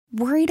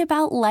Worried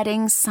about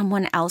letting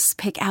someone else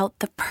pick out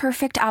the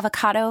perfect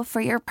avocado for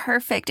your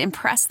perfect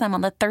impress them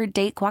on the third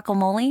date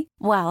guacamole?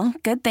 Well,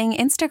 good thing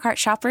Instacart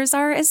shoppers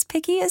are as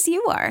picky as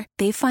you are.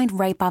 They find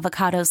ripe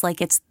avocados like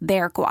it's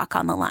their guac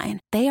on the line.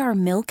 They are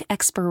milk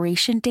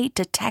expiration date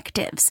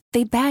detectives.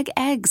 They bag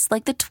eggs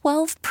like the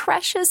 12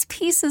 precious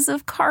pieces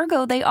of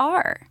cargo they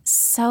are.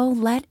 So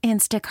let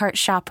Instacart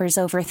shoppers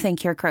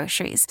overthink your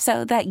groceries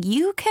so that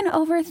you can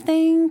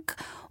overthink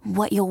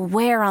what you'll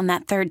wear on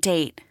that third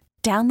date.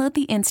 Download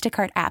the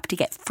Instacart app to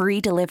get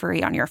free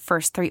delivery on your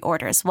first 3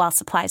 orders while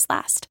supplies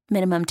last.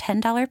 Minimum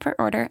 $10 per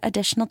order.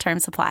 Additional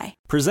terms apply.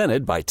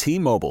 Presented by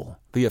T-Mobile,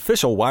 the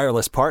official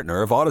wireless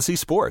partner of Odyssey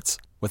Sports.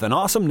 With an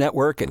awesome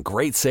network and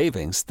great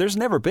savings, there's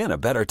never been a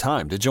better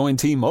time to join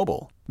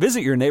T-Mobile. Visit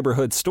your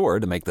neighborhood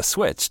store to make the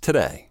switch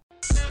today.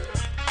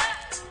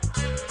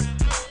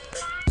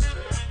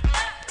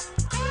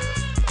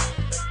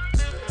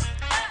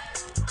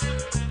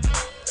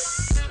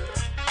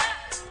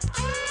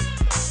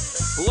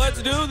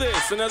 Let's do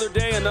this. Another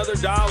day, another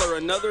dollar,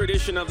 another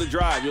edition of The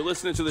Drive. You're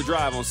listening to The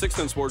Drive on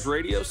 610 Sports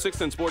Radio,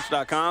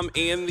 610sports.com,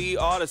 and the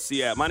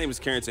Odyssey app. My name is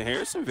Carrington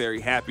Harris. I'm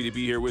very happy to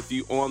be here with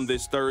you on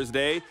this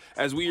Thursday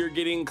as we are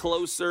getting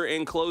closer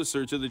and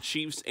closer to the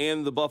Chiefs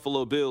and the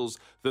Buffalo Bills.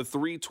 The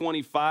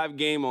 3:25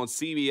 game on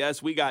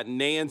CBS. We got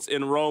Nance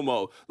and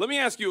Romo. Let me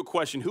ask you a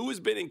question. Who has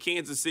been in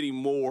Kansas City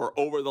more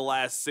over the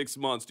last 6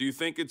 months? Do you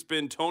think it's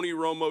been Tony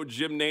Romo,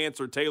 Jim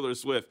Nance, or Taylor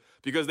Swift?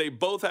 Because they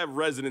both have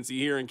residency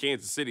here in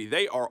Kansas City.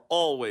 They are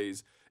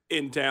always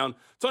in town.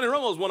 Tony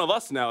Romo is one of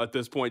us now at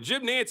this point.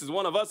 Jim Nance is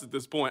one of us at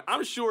this point.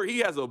 I'm sure he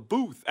has a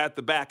booth at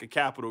the back of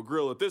Capitol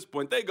Grill at this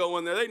point. They go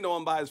in there. They know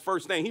him by his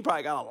first name. He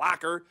probably got a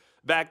locker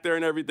back there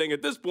and everything.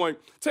 At this point,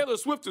 Taylor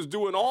Swift is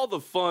doing all the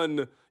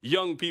fun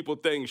young people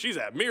things. She's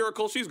at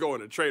Miracle. She's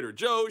going to Trader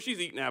Joe's. She's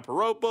eating at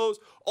Paropos.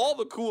 All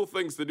the cool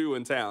things to do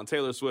in town.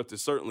 Taylor Swift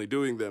is certainly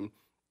doing them.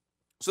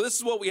 So this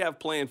is what we have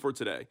planned for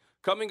today.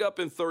 Coming up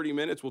in 30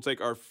 minutes, we'll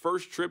take our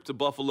first trip to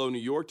Buffalo, New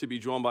York, to be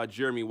joined by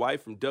Jeremy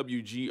White from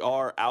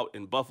WGR out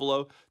in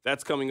Buffalo.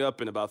 That's coming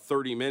up in about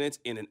 30 minutes.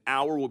 In an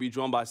hour, we'll be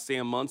joined by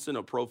Sam Munson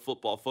of Pro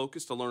Football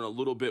Focus to learn a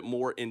little bit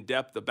more in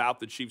depth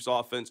about the Chiefs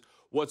offense,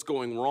 what's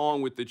going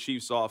wrong with the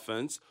Chiefs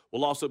offense.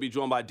 We'll also be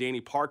joined by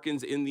Danny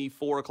Parkins in the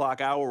 4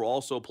 o'clock hour. We'll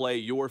also play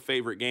your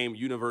favorite game,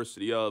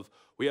 University of.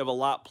 We have a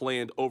lot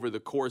planned over the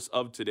course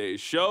of today's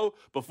show.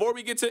 Before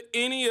we get to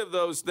any of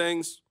those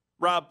things,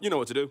 Rob, you know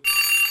what to do.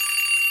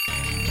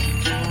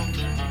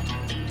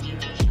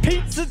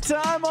 Pizza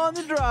time on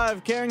The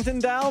Drive. Carrington,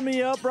 dial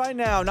me up right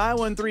now.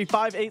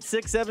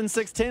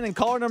 913-586-7610. And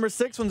caller number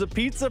 6 wins a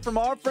pizza from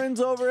our friends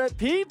over at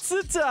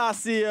Pizza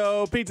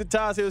Tassio. Pizza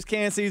Tassio is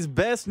Kansas City's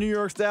best New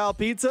York-style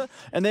pizza,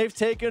 and they've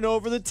taken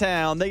over the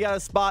town. They got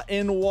a spot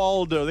in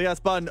Waldo. They got a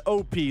spot in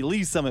OP,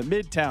 Lee Summit,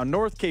 Midtown,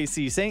 North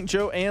KC, St.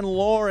 Joe, and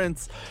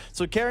Lawrence.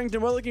 So,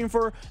 Carrington, we're looking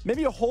for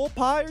maybe a whole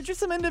pie or just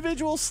some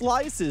individual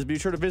slices. Be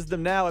sure to visit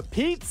them now at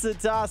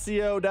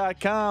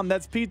pizzatassio.com.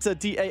 That's pizza,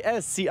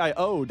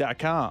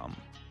 Tassio.com.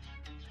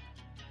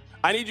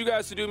 I need you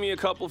guys to do me a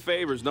couple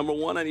favors. Number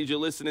 1, I need you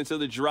listening to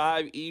The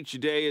Drive each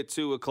day at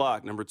 2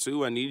 o'clock. Number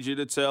 2, I need you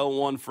to tell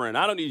one friend.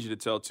 I don't need you to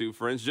tell 2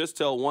 friends. Just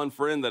tell one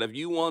friend that if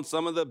you want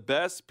some of the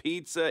best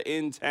pizza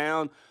in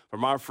town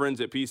from our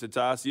friends at Pizza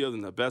Tassio,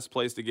 then the best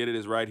place to get it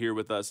is right here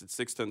with us at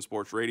 610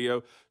 Sports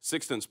Radio,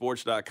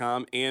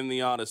 610sports.com, and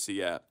the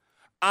Odyssey app.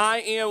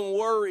 I am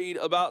worried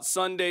about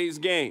Sunday's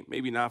game.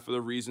 Maybe not for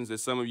the reasons that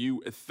some of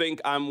you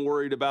think I'm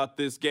worried about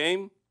this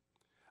game.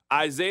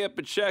 Isaiah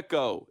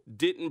Pacheco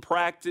didn't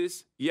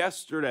practice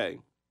yesterday.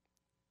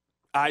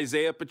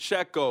 Isaiah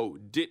Pacheco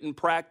didn't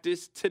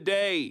practice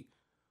today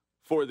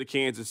for the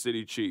Kansas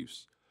City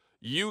Chiefs.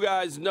 You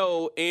guys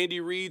know Andy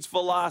Reid's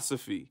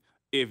philosophy.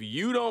 If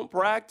you don't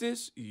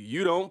practice,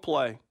 you don't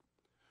play.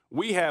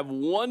 We have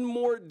one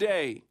more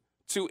day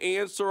to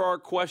answer our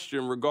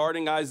question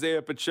regarding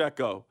Isaiah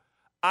Pacheco.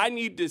 I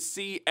need to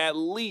see at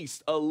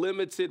least a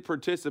limited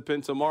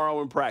participant tomorrow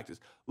in practice.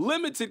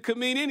 Limited could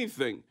mean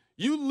anything.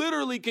 You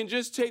literally can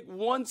just take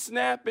one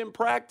snap in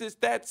practice,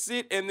 that's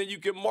it, and then you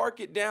can mark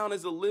it down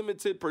as a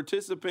limited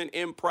participant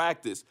in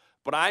practice.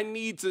 But I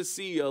need to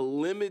see a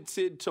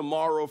limited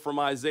tomorrow from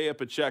Isaiah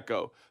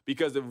Pacheco,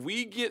 because if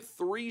we get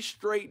 3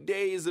 straight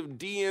days of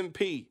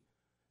DNP,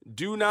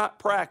 do not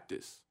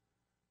practice,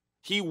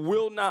 he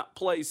will not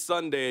play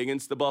Sunday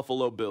against the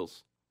Buffalo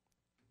Bills.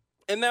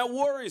 And that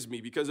worries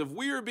me, because if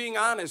we are being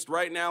honest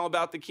right now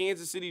about the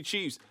Kansas City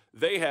Chiefs,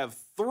 they have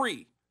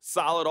 3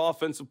 solid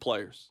offensive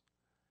players.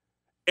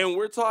 And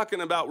we're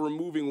talking about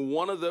removing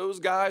one of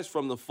those guys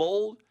from the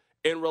fold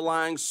and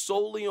relying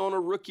solely on a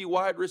rookie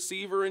wide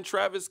receiver in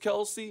Travis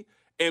Kelce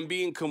and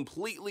being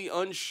completely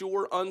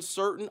unsure,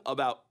 uncertain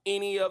about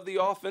any of the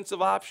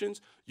offensive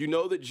options. You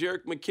know that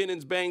Jerick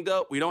McKinnon's banged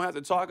up. We don't have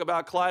to talk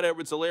about Clyde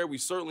Edwards-Helaire. We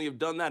certainly have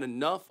done that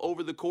enough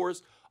over the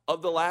course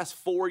of the last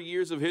 4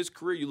 years of his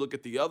career. You look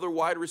at the other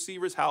wide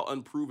receivers, how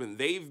unproven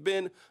they've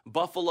been.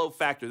 Buffalo,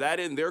 factor that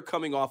in. They're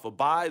coming off a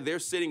bye. They're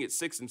sitting at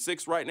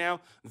 6-6 right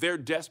now. They're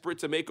desperate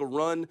to make a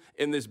run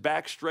in this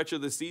back stretch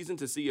of the season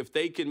to see if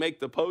they can make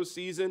the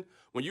postseason.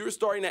 When you're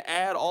starting to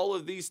add all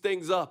of these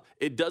things up,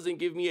 it doesn't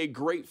give me a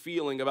great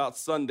feeling about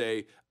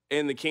Sunday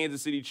and the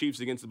Kansas City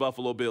Chiefs against the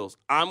Buffalo Bills.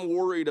 I'm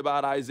worried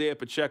about Isaiah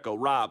Pacheco.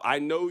 Rob, I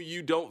know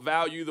you don't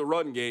value the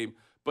run game,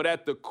 but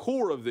at the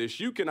core of this,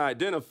 you can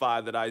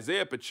identify that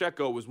Isaiah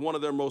Pacheco was one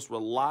of their most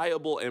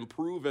reliable and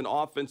proven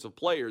offensive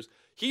players.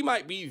 He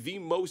might be the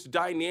most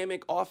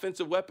dynamic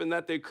offensive weapon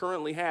that they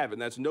currently have,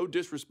 and that's no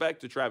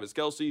disrespect to Travis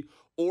Kelce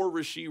or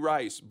Rashee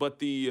Rice, but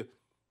the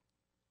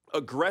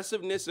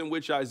aggressiveness in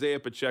which Isaiah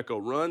Pacheco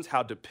runs,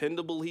 how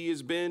dependable he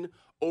has been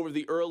over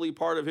the early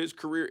part of his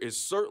career is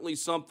certainly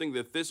something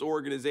that this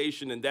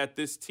organization and that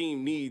this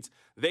team needs.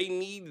 They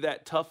need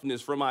that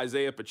toughness from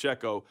Isaiah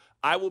Pacheco.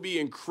 I will be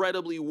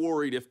incredibly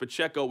worried if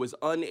Pacheco is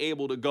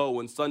unable to go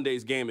in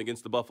Sunday's game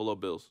against the Buffalo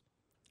Bills.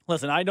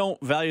 Listen, I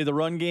don't value the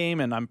run game,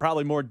 and I'm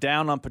probably more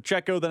down on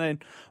Pacheco than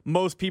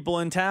most people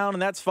in town,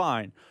 and that's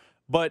fine.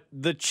 But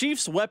the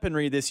Chiefs'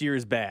 weaponry this year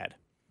is bad.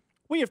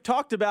 We have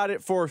talked about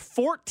it for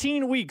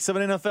 14 weeks of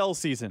an NFL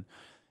season.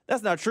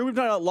 That's not true. We've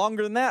talked about it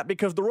longer than that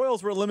because the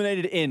Royals were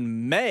eliminated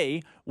in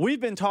May. We've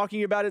been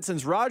talking about it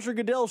since Roger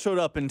Goodell showed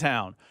up in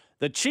town.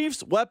 The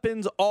Chiefs'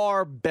 weapons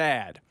are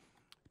bad.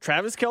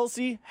 Travis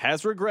Kelce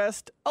has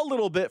regressed a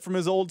little bit from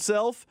his old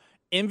self.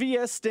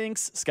 MVS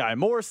stinks. Sky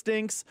Moore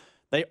stinks.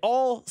 They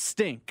all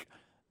stink.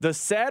 The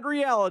sad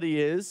reality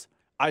is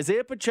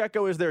Isaiah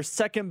Pacheco is their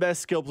second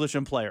best skill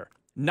position player.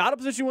 Not a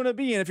position you want to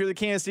be in if you're the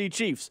Kansas City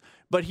Chiefs,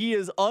 but he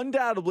is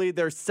undoubtedly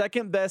their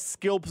second best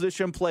skill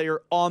position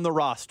player on the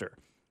roster.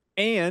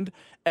 And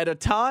at a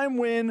time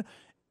when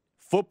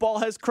football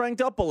has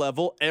cranked up a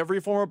level,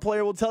 every former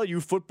player will tell you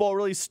football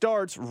really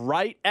starts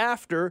right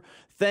after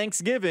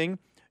Thanksgiving.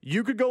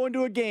 You could go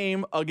into a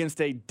game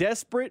against a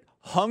desperate,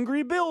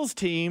 hungry Bills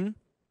team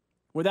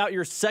without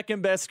your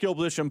second best skill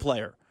position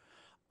player.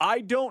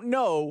 I don't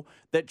know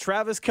that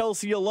Travis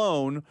Kelce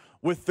alone,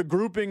 with the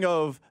grouping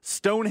of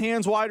stone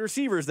hands wide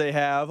receivers they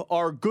have,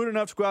 are good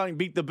enough to go out and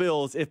beat the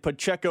Bills if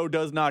Pacheco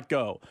does not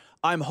go.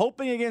 I'm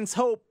hoping against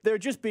hope they're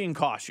just being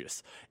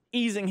cautious,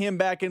 easing him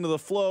back into the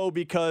flow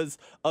because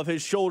of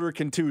his shoulder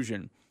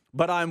contusion.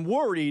 But I'm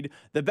worried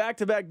that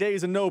back-to-back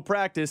days of no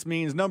practice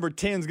means number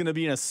 10 is going to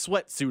be in a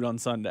sweatsuit on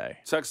Sunday.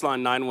 Text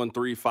line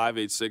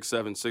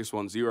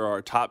 913-586-7610.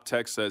 Our top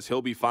text says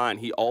he'll be fine.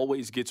 He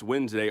always gets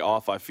Wednesday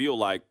off, I feel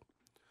like.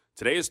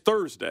 Today is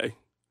Thursday.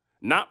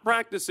 Not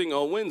practicing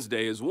on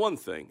Wednesday is one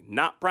thing.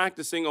 Not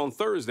practicing on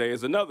Thursday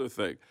is another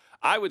thing.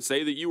 I would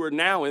say that you are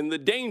now in the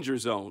danger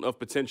zone of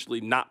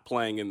potentially not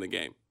playing in the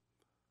game.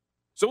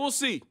 So we'll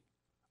see.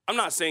 I'm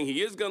not saying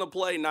he is going to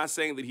play, not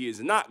saying that he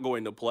is not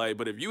going to play,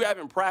 but if you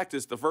haven't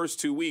practiced the first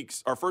 2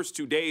 weeks or first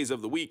 2 days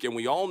of the week, and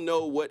we all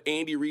know what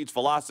Andy Reid's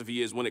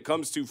philosophy is when it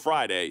comes to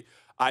Friday,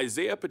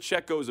 Isaiah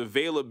Pacheco's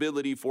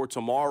availability for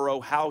tomorrow,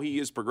 how he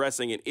is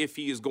progressing, and if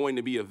he is going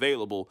to be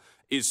available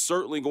is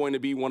certainly going to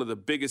be one of the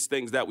biggest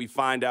things that we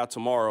find out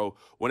tomorrow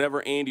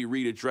whenever Andy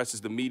Reid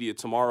addresses the media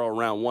tomorrow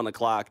around 1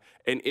 o'clock,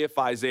 and if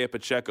Isaiah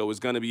Pacheco is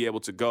going to be able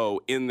to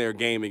go in their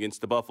game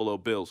against the Buffalo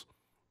Bills.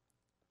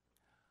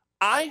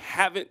 I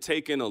haven't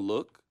taken a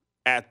look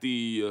at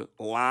the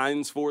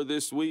lines for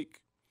this week.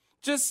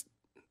 Just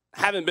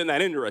haven't been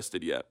that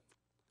interested yet.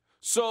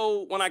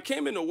 So when I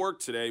came into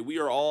work today, we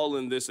are all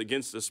in this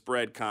against the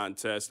spread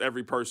contest.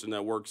 Every person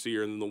that works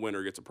here, and then the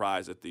winner gets a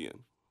prize at the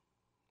end.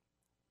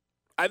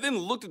 I then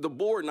looked at the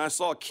board and I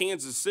saw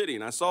Kansas City,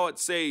 and I saw it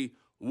say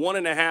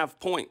 1.5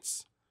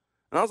 points.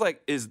 And I was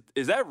like, is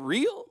that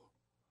real?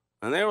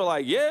 And they were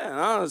like, yeah. And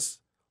I was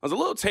a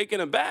little taken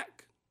aback.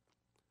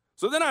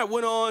 So then I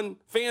went on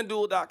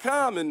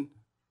FanDuel.com, and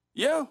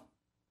yeah,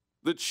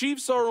 the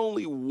Chiefs are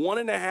only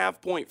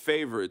 1.5 point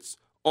favorites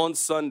on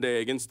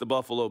Sunday against the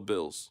Buffalo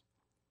Bills.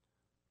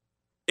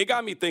 It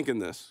got me thinking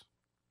this.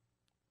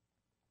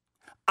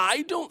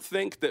 I don't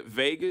think that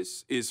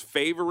Vegas is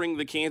favoring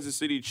the Kansas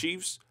City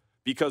Chiefs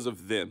because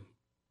of them.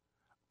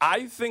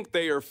 I think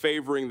they are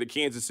favoring the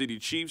Kansas City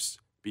Chiefs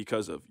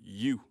because of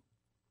you.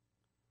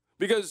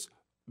 Because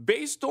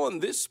based on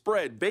this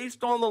spread,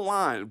 based on the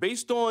line,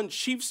 based on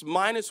Chiefs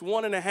minus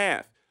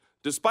 1.5,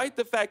 despite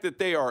the fact that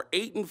they are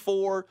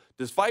 8-4,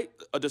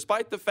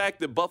 despite the fact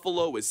that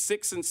Buffalo is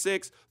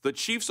 6-6, the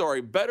Chiefs are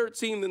a better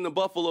team than the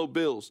Buffalo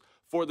Bills.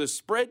 For the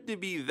spread to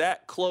be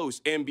that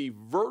close and be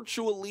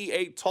virtually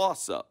a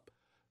toss-up,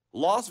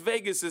 Las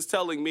Vegas is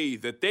telling me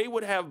that they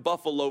would have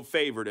Buffalo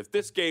favored if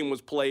this game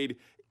was played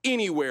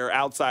anywhere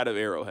outside of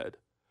Arrowhead.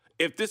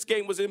 If this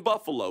game was in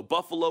Buffalo,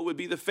 Buffalo would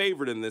be the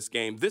favorite in this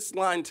game. This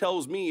line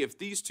tells me if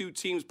these two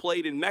teams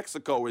played in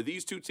Mexico or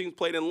these two teams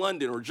played in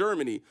London or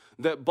Germany,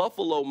 that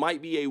Buffalo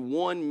might be a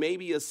 1,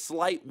 maybe a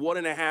slight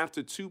 1.5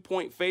 to 2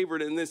 point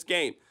favorite in this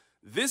game.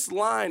 This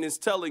line is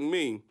telling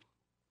me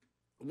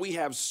we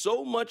have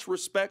so much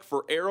respect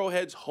for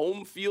Arrowhead's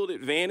home field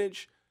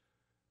advantage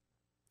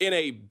in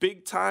a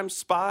big-time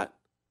spot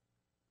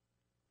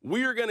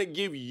we are going to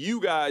give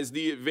you guys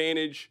the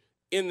advantage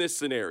in this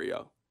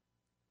scenario.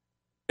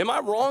 Am I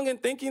wrong in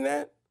thinking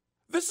that?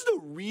 This is a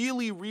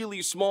really,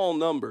 really small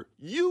number.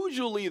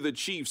 Usually the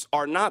Chiefs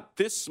are not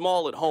this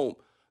small at home.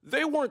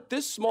 They weren't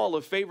this small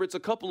of favorites a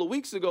couple of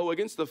weeks ago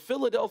against the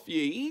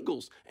Philadelphia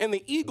Eagles, and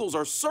the Eagles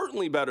are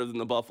certainly better than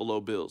the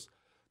Buffalo Bills.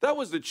 That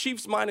was the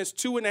Chiefs minus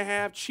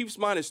 2.5, Chiefs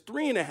minus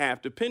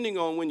 3.5, depending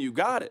on when you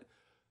got it.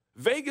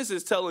 Vegas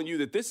is telling you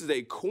that this is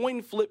a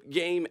coin flip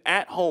game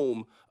at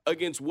home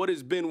against what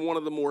has been one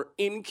of the more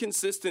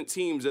inconsistent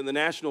teams in the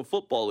National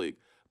Football League.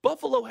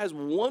 Buffalo has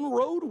one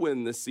road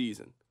win this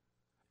season.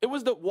 It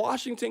was the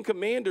Washington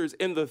Commanders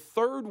in the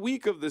third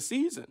week of the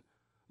season.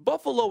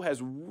 Buffalo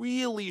has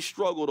really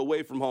struggled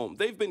away from home.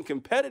 They've been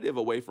competitive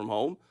away from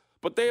home,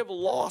 but they have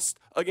lost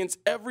against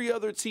every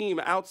other team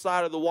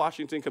outside of the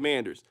Washington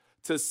Commanders.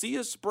 To see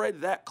a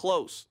spread that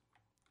close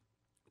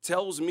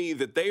tells me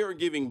that they are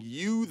giving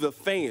you, the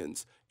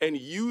fans, and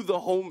you, the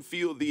home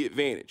field, the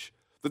advantage.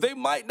 That they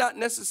might not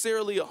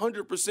necessarily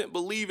 100%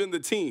 believe in the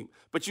team,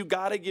 but you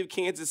got to give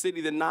Kansas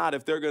City the nod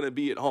if they're going to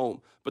be at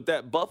home. But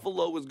that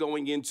Buffalo is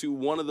going into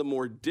one of the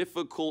more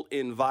difficult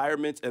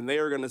environments, and they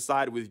are going to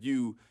side with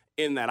you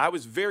in that. I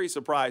was very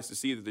surprised to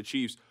see that the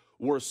Chiefs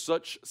were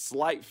such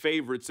slight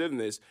favorites in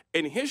this,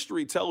 and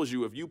history tells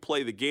you if you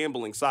play the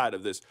gambling side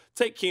of this,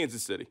 take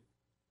Kansas City.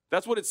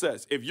 That's what it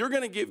says. If you're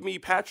going to give me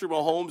Patrick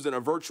Mahomes in a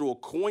virtual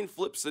coin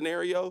flip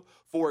scenario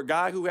for a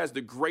guy who has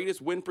the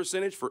greatest win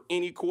percentage for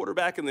any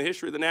quarterback in the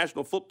history of the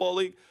National Football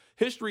League,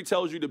 history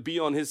tells you to be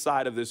on his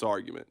side of this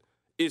argument,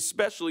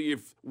 especially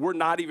if we're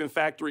not even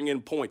factoring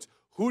in points.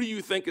 Who do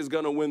you think is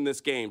going to win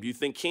this game? Do you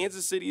think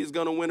Kansas City is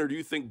going to win, or do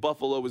you think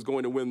Buffalo is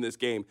going to win this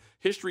game?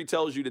 History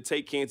tells you to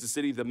take Kansas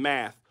City. The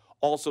math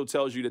also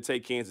tells you to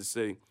take Kansas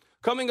City.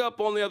 Coming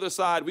up on the other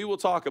side, we will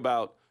talk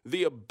about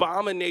the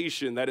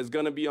abomination that is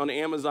going to be on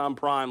Amazon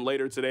Prime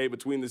later today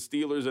between the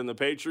Steelers and the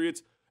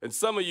Patriots. And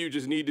some of you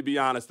just need to be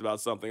honest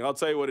about something. I'll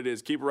tell you what it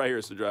is. Keep it right here.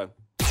 It's The Drive.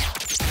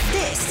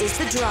 This is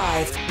The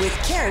Drive with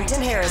Carrington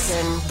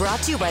Harrison,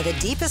 brought to you by the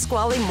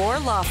DePasquale Moore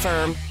Law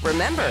Firm.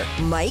 Remember,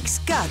 Mike's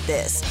got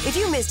this. If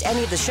you missed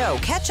any of the show,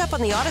 catch up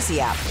on the Odyssey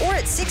app or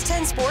at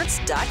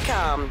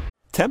 610sports.com.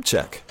 Temp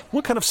check.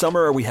 What kind of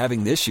summer are we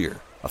having this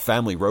year? A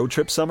family road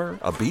trip summer?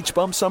 A beach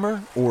bum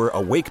summer? Or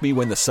a wake me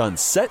when the sun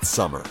sets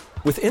summer?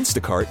 With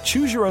Instacart,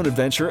 choose your own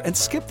adventure and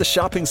skip the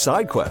shopping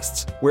side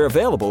quests. Where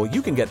available,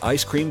 you can get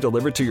ice cream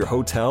delivered to your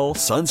hotel,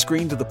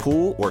 sunscreen to the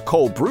pool, or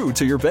cold brew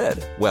to your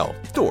bed. Well,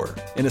 door.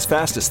 In as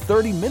fast as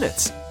 30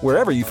 minutes.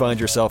 Wherever you find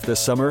yourself this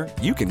summer,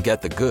 you can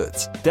get the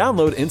goods.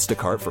 Download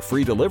Instacart for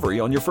free delivery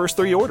on your first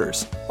 3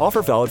 orders.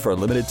 Offer valid for a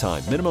limited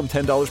time. Minimum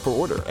 $10 per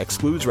order.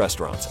 Excludes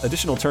restaurants.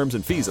 Additional terms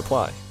and fees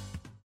apply.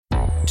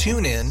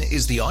 TuneIn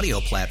is the audio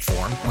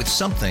platform with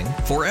something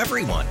for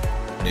everyone.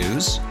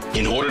 News.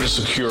 In order to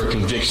secure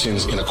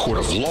convictions in a court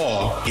of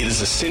law, it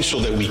is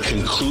essential that we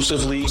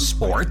conclusively.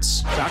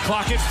 Sports. Shot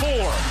clock at 4.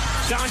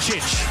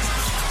 Doncic.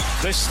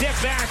 The step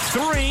back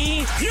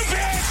 3. You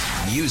bet.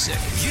 Music.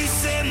 You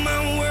set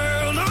my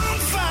world on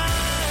fire.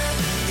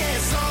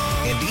 Yes,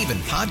 and even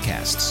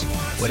podcasts.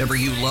 Whatever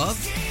you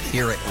love,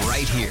 hear it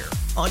right here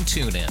on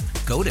TuneIn.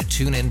 Go to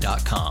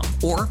TuneIn.com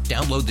or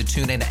download the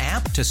TuneIn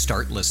app to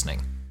start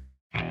listening.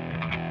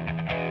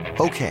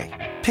 Okay,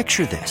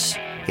 picture this.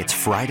 It's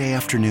Friday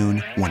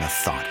afternoon when a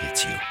thought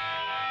hits you.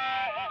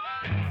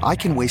 I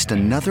can waste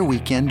another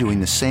weekend doing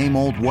the same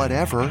old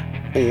whatever,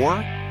 or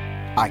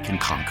I can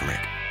conquer it.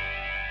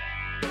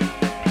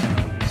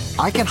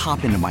 I can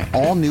hop into my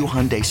all-new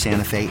Hyundai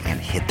Santa Fe and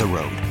hit the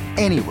road.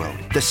 Any road.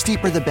 The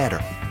steeper, the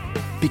better.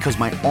 Because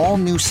my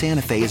all-new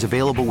Santa Fe is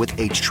available with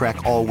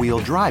H-Track all-wheel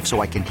drive,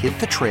 so I can hit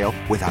the trail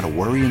without a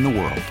worry in the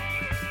world.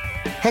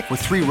 Heck,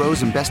 with 3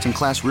 rows and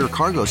best-in-class rear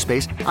cargo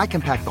space, I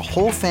can pack the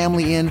whole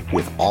family in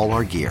with all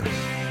our gear.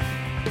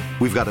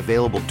 We've got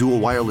available dual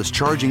wireless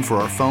charging for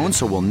our phones,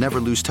 so we'll never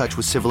lose touch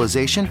with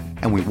civilization,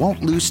 and we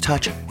won't lose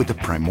touch with the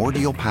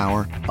primordial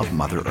power of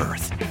Mother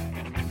Earth.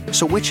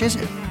 So which is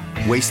it?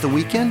 Waste the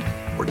weekend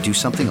or do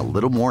something a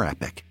little more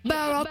epic?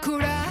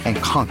 And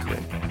conquer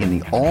it in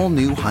the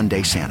all-new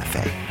Hyundai Santa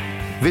Fe.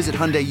 Visit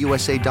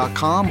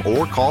HyundaiUSA.com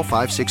or call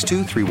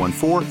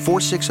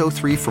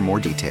 562-314-4603 for more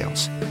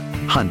details.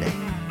 Hyundai,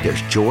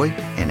 there's joy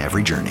in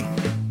every journey.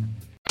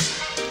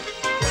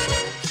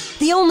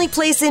 The only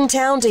place in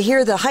town to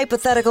hear the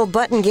hypothetical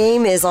button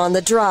game is on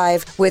The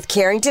Drive with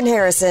Carrington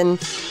Harrison.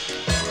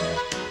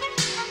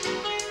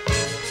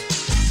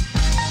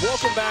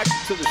 Welcome back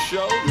to the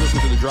show.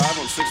 Listen to The Drive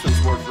on 610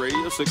 Sports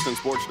Radio,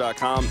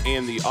 610sports.com,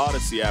 and the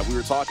Odyssey app. We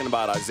were talking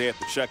about Isaiah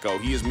Pacheco.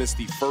 He has missed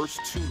the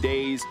first 2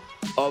 days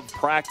of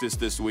practice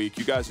this week.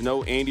 You guys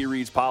know Andy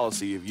Reid's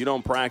policy. If you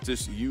don't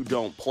practice, you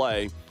don't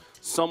play.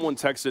 Someone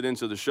texted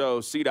into the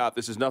show, CDOT,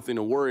 this is nothing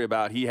to worry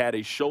about. He had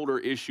a shoulder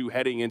issue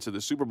heading into the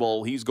Super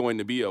Bowl. He's going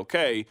to be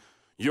okay.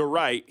 You're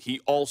right. He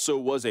also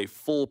was a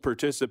full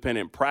participant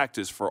in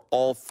practice for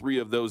all 3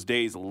 of those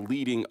days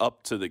leading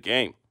up to the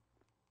game.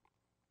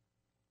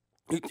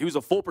 He was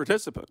a full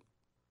participant.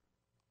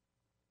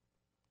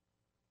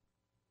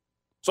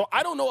 So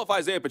I don't know if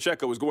Isaiah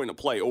Pacheco is going to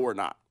play or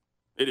not.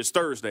 It is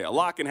Thursday. A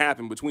lot can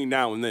happen between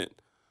now and then.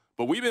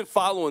 But we've been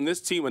following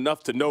this team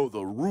enough to know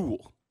the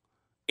rule.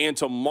 And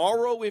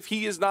tomorrow, if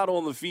he is not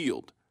on the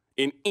field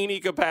in any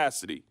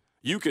capacity,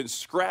 you can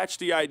scratch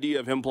the idea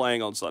of him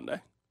playing on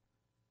Sunday.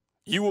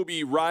 You will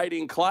be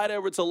riding Clyde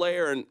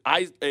Edwards-Helaire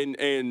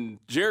and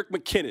Jerick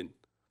McKinnon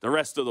the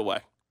rest of the way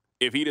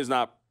if he does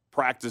not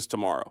practice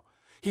tomorrow.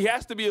 He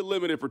has to be a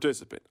limited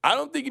participant. I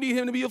don't think you need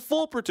him to be a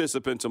full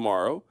participant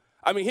tomorrow.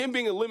 I mean, him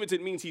being a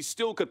limited means he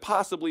still could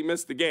possibly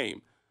miss the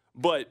game.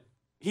 But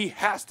he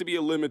has to be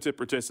a limited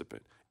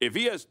participant. If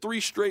he has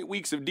 3 straight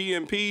weeks of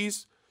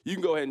DNPs, you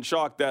can go ahead and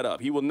chalk that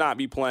up. He will not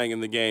be playing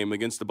in the game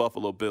against the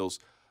Buffalo Bills.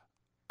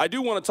 I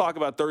do want to talk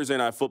about Thursday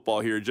Night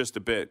Football here just a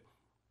bit.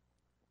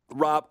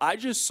 Rob, I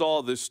just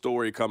saw this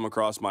story come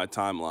across my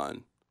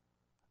timeline,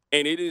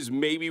 and it is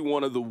maybe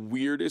one of the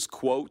weirdest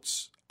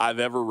quotes I've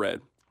ever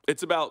read.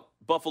 It's about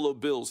Buffalo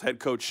Bills head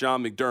coach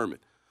Sean McDermott.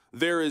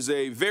 There is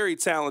a very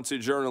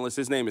talented journalist.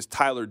 His name is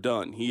Tyler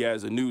Dunn. He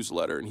has a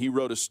newsletter, and he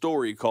wrote a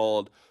story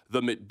called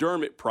The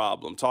McDermott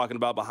Problem, talking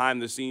about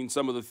behind the scenes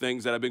some of the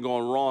things that have been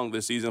going wrong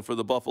this season for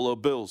the Buffalo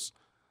Bills.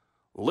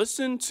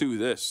 Listen to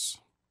this.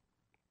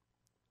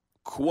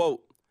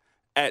 Quote,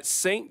 at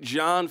St.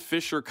 John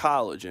Fisher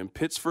College in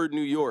Pittsford,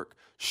 New York,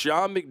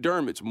 Sean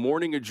McDermott's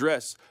morning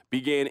address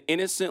began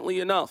innocently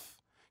enough.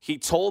 He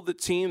told the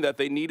team that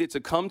they needed to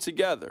come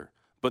together,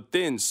 but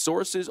then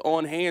sources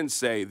on hand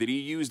say that he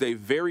used a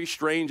very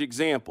strange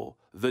example,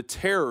 the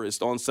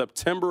terrorist on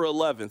September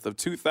 11th of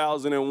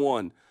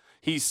 2001.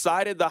 He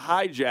cited the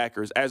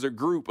hijackers as a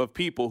group of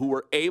people who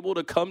were able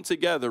to come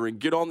together and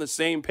get on the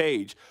same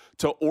page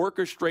to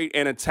orchestrate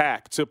an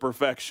attack to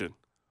perfection.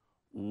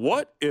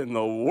 What in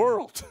the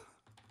world?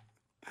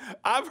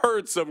 I've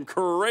heard some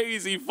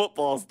crazy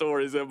football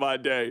stories in my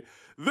day.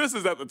 This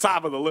is at the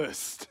top of the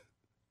list.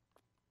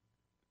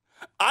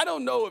 I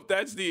don't know if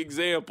that's the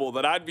example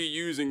that I'd be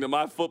using to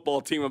my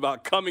football team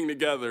about coming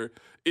together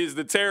is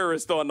the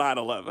terrorist on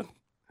 9/11.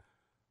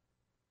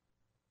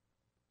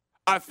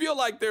 I feel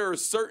like there are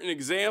certain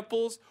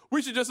examples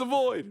we should just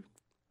avoid.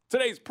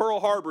 Today's Pearl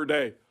Harbor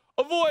Day.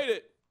 Avoid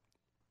it.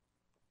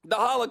 The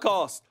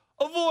Holocaust.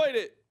 Avoid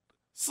it.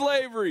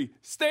 Slavery.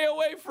 Stay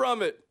away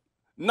from it.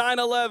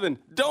 9/11.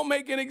 Don't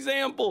make an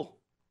example.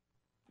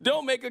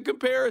 Don't make a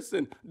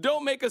comparison.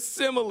 Don't make a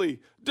simile.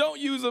 Don't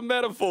use a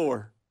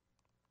metaphor.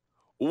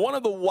 One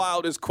of the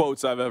wildest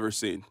quotes I've ever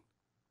seen.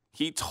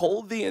 He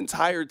told the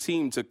entire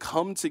team to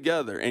come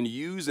together and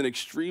use an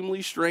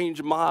extremely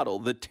strange model,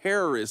 the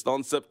terrorist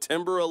on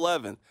September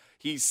 11th.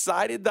 He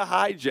cited the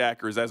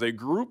hijackers as a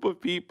group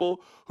of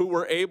people who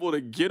were able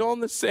to get on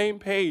the same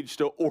page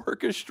to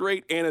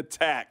orchestrate an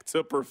attack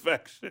to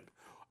perfection.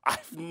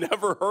 I've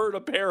never heard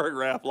a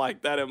paragraph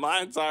like that in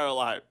my entire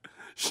life.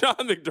 Sean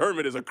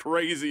McDermott is a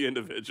crazy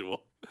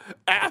individual.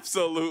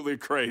 Absolutely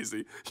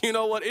crazy. You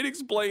know what? It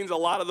explains a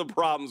lot of the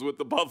problems with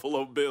the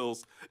Buffalo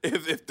Bills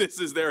if this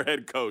is their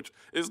head coach.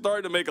 It's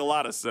starting to make a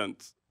lot of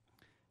sense.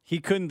 He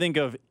couldn't think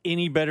of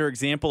any better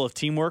example of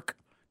teamwork,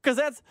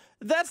 because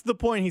that's the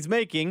point he's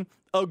making.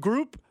 A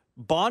group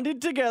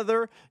bonded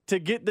together to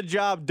get the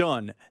job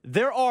done.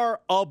 There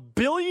are a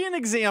billion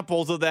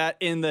examples of that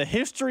in the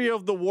history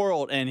of the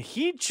world, and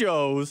he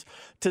chose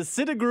to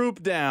sit a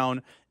group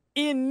down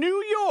in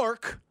New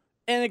York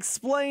and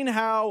explain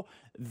how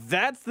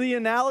that's the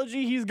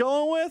analogy he's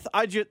going with.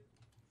 I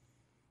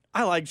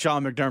like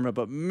Sean McDermott,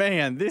 but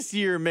man, this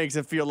year makes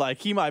it feel like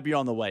he might be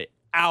on the way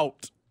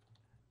out.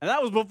 And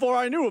that was before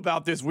I knew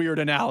about this weird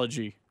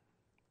analogy.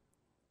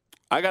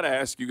 I got to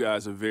ask you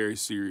guys a very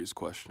serious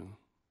question.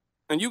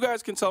 And you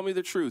guys can tell me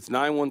the truth,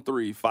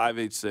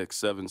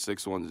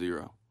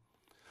 913-586-7610.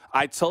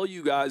 I tell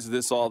you guys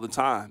this all the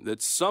time,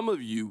 that some of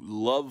you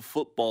love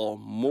football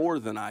more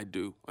than I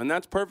do, and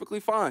that's perfectly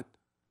fine.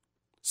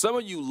 Some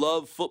of you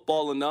love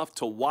football enough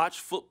to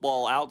watch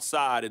football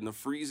outside in the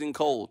freezing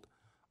cold.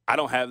 I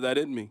don't have that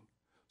in me.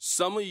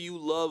 Some of you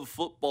love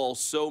football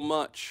so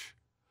much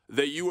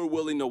that you are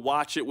willing to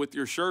watch it with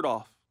your shirt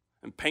off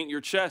and paint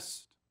your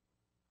chest.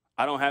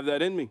 I don't have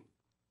that in me.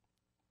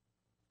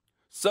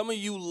 Some of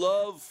you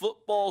love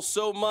football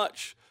so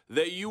much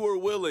that you are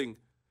willing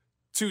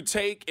to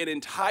take an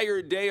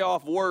entire day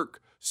off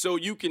work so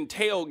you can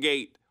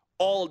tailgate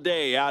all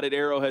day out at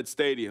Arrowhead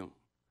Stadium.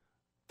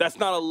 That's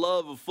not a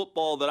love of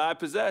football that I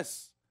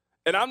possess.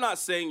 And I'm not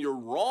saying you're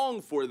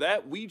wrong for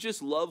that. We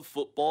just love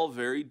football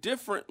very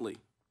differently.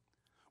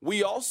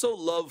 We also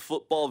love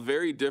football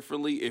very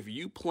differently if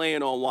you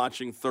plan on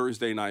watching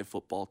Thursday Night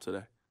Football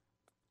today.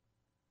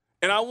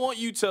 And I want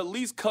you to at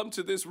least come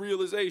to this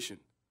realization.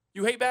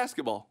 You hate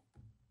basketball.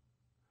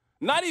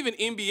 Not even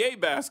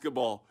NBA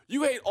basketball.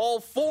 You hate all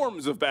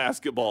forms of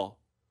basketball.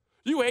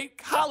 You hate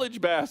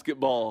college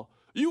basketball.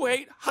 You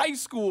hate high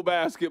school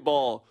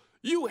basketball.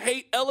 You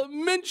hate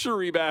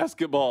elementary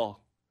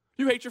basketball.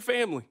 You hate your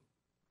family.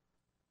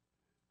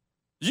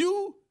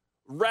 You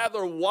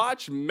rather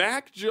watch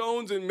Mac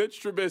Jones and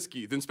Mitch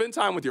Trubisky than spend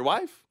time with your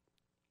wife?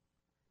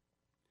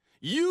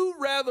 You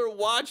rather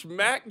watch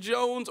Mac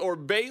Jones or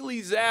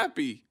Bailey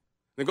Zappi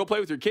than go play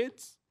with your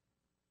kids?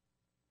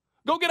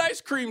 Go get ice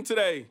cream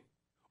today.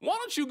 Why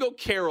don't you go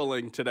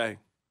caroling today?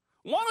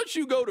 Why don't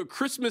you go to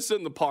Christmas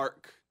in the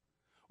Park?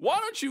 Why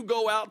don't you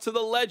go out to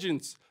the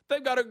Legends?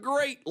 They've got a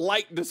great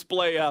light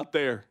display out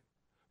there.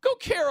 Go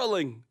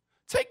caroling.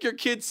 Take your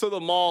kids to the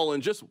mall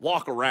and just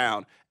walk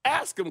around.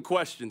 Ask them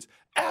questions.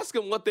 Ask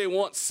them what they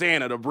want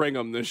Santa to bring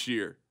them this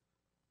year.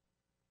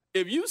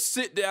 If you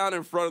sit down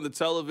in front of the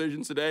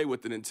television today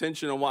with an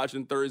intention of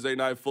watching Thursday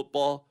Night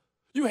Football,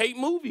 you hate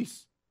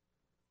movies.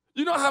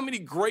 You know how many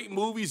great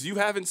movies you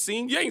haven't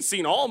seen? You ain't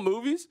seen all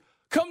movies.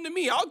 Come to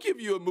me. I'll give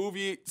you a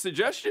movie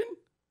suggestion.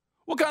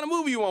 What kind of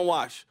movie you want to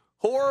watch?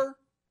 Horror,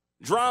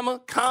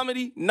 drama,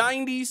 comedy,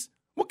 90s?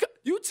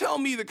 You tell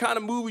me the kind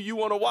of movie you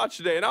want to watch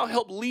today, and I'll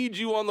help lead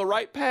you on the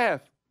right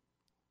path.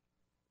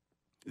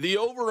 The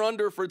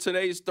over-under for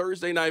today's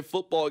Thursday Night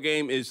Football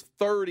game is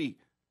 30.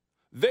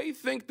 They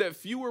think that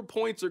fewer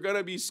points are going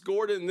to be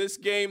scored in this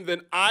game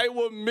than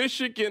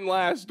Iowa-Michigan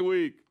last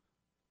week.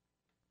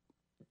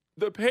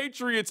 The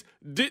Patriots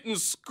didn't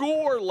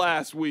score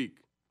last week,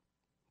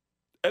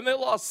 and they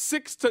lost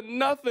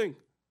 6-0.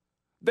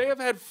 They have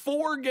had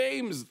 4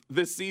 games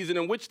this season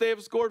in which they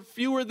have scored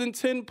fewer than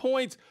 10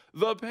 points.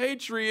 The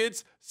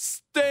Patriots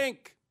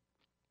stink.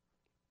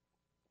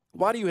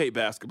 Why do you hate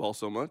basketball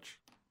so much?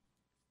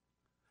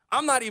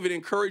 I'm not even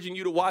encouraging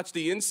you to watch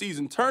the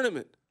in-season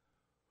tournament.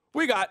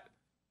 We got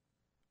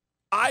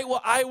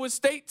Iowa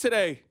State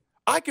today.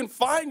 I can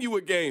find you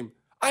a game.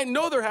 I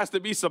know there has to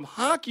be some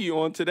hockey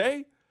on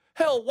today.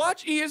 Hell,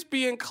 watch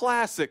ESPN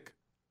Classic.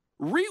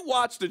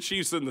 Rewatch the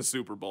Chiefs in the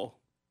Super Bowl.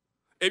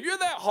 If you're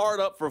that hard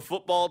up for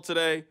football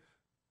today,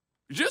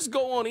 just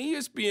go on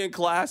ESPN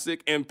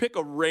Classic and pick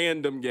a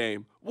random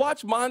game.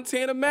 Watch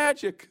Montana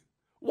Magic.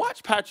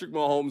 Watch Patrick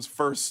Mahomes'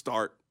 first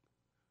start.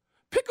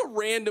 Pick a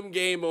random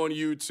game on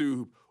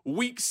YouTube.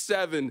 Week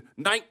 7,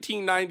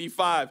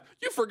 1995.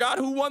 You forgot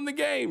who won the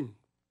game.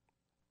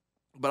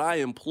 But I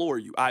implore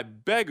you, I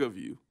beg of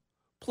you,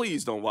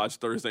 please don't watch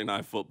Thursday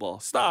Night Football.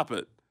 Stop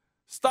it.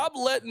 Stop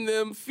letting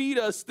them feed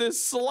us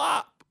this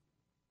slop.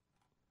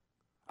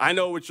 I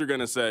know what you're going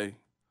to say,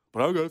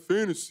 but I got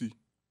fantasy.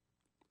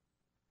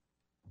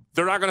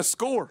 They're not going to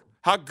score.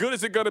 How good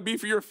is it going to be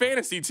for your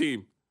fantasy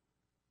team?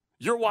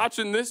 You're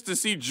watching this to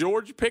see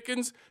George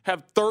Pickens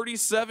have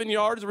 37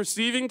 yards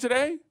receiving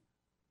today?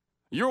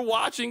 You're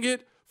watching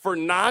it for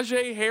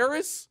Najee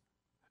Harris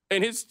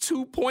and his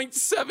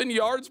 2.7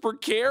 yards per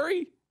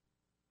carry?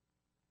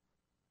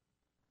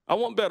 I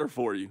want better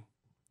for you.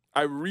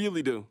 I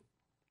really do.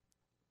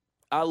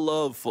 I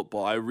love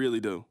football. I really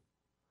do.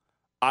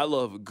 I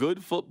love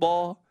good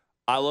football.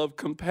 I love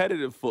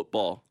competitive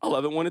football. I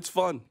love it when it's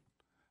fun.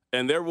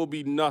 And there will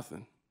be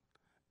nothing,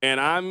 and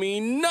I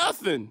mean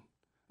nothing,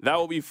 that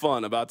will be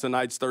fun about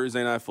tonight's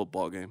Thursday Night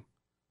Football game.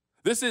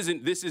 This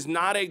is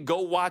not a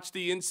go watch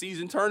the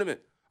in-season tournament.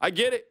 I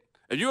get it.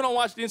 If you don't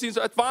watch the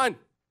in-season, that's fine.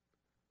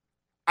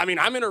 I mean,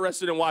 I'm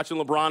interested in watching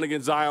LeBron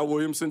against Zion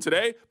Williamson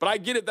today, but I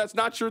get it. That's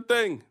not your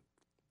thing.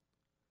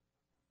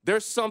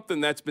 There's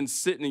something that's been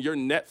sitting in your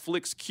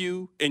Netflix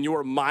queue and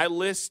your My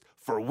List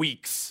for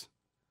weeks.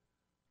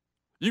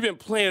 You've been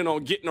planning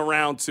on getting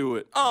around to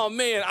it. Oh,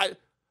 man,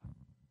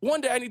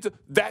 one day I need to,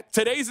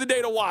 today's the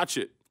day to watch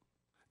it.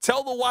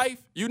 Tell the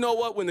wife, you know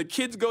what, when the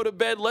kids go to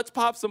bed, let's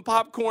pop some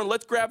popcorn,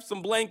 let's grab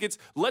some blankets,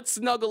 let's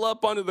snuggle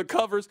up under the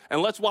covers,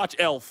 and let's watch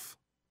Elf.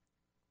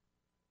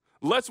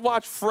 Let's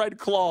watch Fred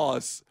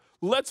Claus.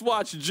 Let's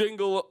watch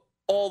Jingle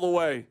All the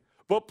Way.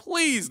 But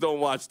please don't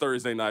watch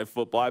Thursday Night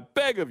Football. I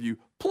beg of you,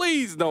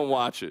 please don't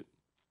watch it.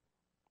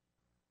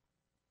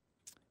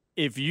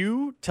 If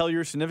you tell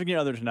your significant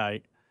other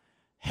tonight,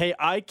 hey,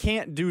 I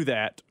can't do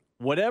that,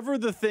 whatever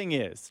the thing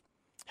is,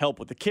 help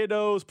with the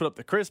kiddos, put up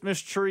the Christmas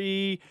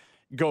tree,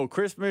 go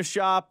Christmas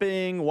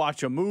shopping,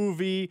 watch a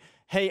movie.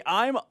 Hey,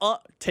 I'm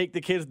up. Take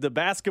the kids to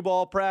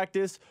basketball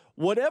practice.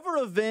 Whatever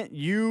event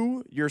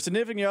you, your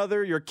significant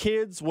other, your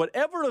kids,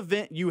 whatever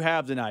event you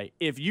have tonight,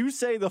 if you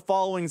say the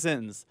following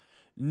sentence,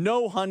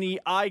 no, honey,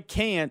 I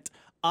can't.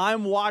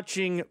 I'm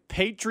watching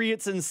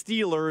Patriots and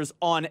Steelers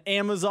on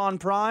Amazon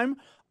Prime.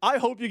 I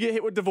hope you get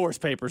hit with divorce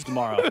papers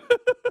tomorrow.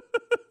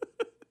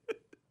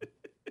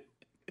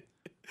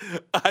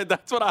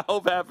 That's what I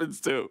hope happens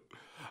too.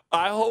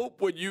 I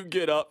hope when you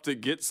get up to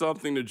get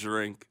something to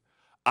drink,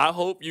 I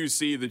hope you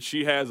see that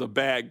she has a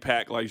bag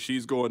packed like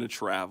she's going to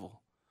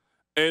travel.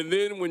 And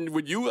then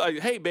when you like,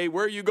 hey, babe,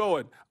 where are you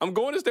going? I'm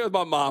going to stay with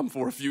my mom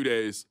for a few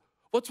days.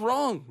 What's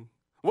wrong?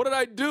 What did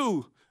I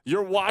do?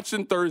 You're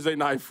watching Thursday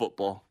Night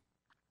Football.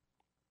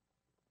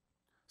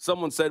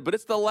 Someone said, but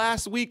it's the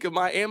last week of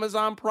my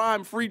Amazon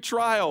Prime free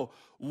trial.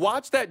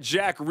 Watch that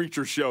Jack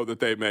Reacher show that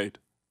they made.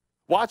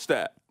 Watch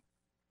that.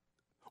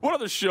 What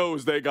other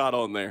shows they got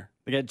on there?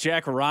 They got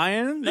Jack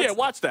Ryan. Yeah,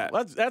 watch that.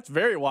 That's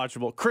very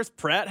watchable. Chris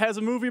Pratt has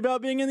a movie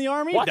about being in the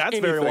Army. That's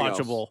very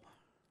watchable.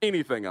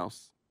 Anything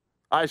else.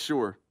 I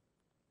sure.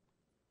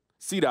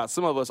 C-Dot,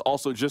 some of us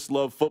also just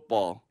love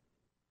football.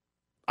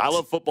 I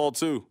love football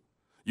too.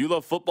 You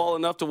love football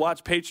enough to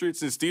watch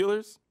Patriots and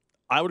Steelers?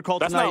 I would call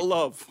that's tonight. That's not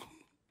love.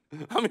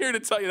 I'm here to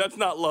tell you that's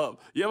not love.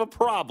 You have a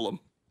problem.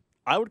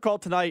 I would call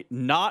tonight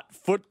not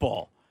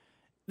football.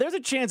 there's a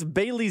chance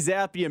Bailey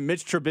Zappi and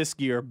Mitch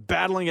Trubisky are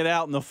battling it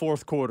out in the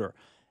fourth quarter.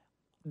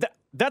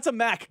 That's a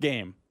MAC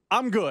game.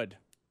 I'm good.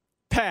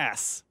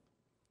 Pass.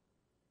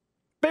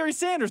 Barry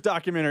Sanders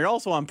documentary,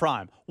 also on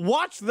Prime.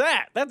 Watch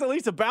that. That's at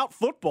least about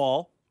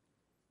football.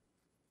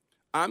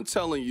 I'm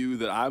telling you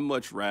that I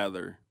much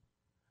rather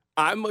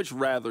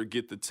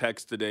get the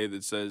text today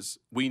that says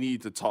we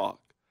need to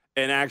talk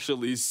and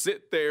actually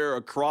sit there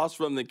across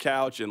from the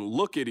couch and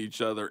look at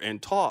each other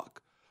and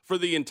talk for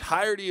the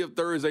entirety of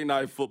Thursday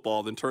Night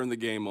Football than turn the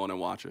game on and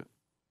watch it.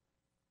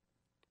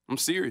 I'm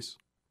serious.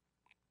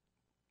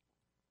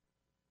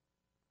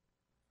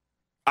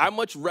 I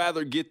much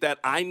rather get that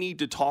I need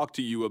to talk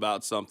to you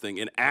about something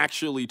and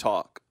actually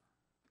talk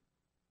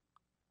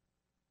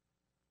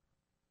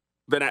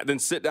than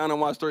sit down and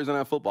watch Thursday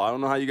Night Football. I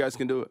don't know how you guys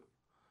can do it.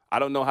 I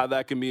don't know how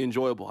that can be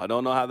enjoyable. I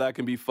don't know how that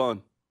can be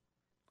fun.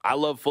 I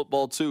love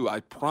football too.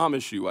 I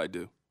promise you I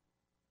do.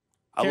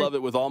 I love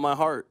it with all my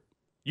heart.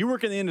 You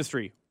work in the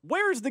industry.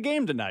 Where is the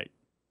game tonight?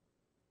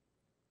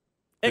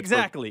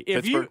 Exactly.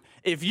 If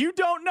you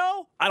don't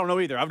know, I don't know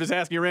either. I'm just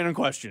asking a random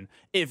question.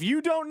 If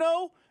you don't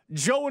know,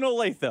 Joe and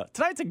Olathe.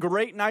 Tonight's a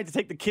great night to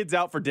take the kids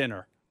out for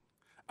dinner.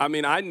 I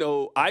mean, I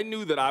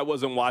knew that I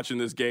wasn't watching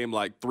this game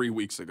like 3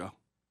 weeks ago.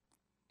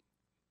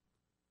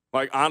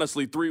 Like,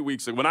 honestly, 3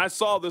 weeks ago. When I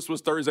saw this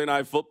was Thursday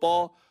Night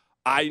Football,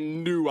 I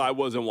knew I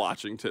wasn't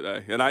watching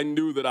today. And I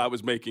knew that I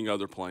was making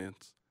other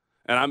plans.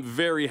 And I'm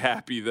very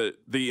happy that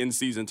the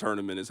in-season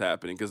tournament is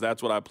happening because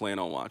that's what I plan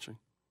on watching.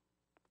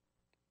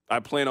 I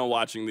plan on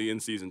watching the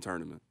in-season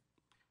tournament.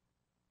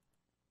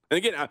 And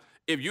again,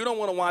 if you don't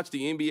want to watch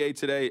the NBA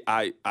today,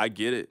 I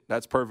get it.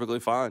 That's perfectly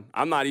fine.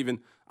 I'm not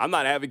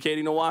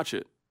advocating to watch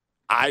it.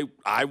 I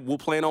will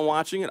plan on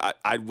watching it.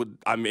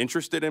 I'm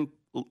interested in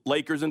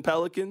Lakers and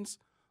Pelicans.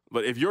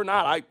 But if you're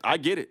not, I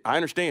get it. I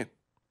understand.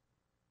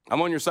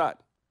 I'm on your side.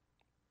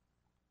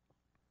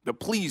 But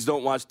please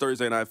don't watch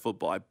Thursday Night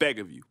Football. I beg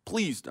of you.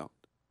 Please don't.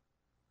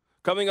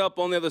 Coming up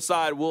on the other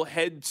side, we'll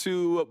head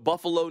to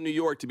Buffalo, New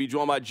York to be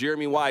joined by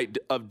Jeremy White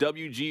of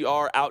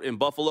WGR out in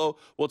Buffalo.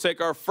 We'll take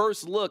our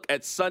first look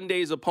at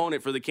Sunday's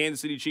opponent for the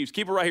Kansas City Chiefs.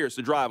 Keep it right here. It's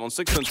The Drive on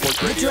 610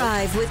 Sports Radio. The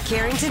Drive with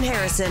Carrington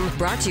Harrison,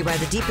 brought to you by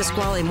the Di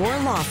Pasquale Moore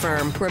Law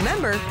Firm.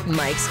 Remember,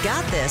 Mike's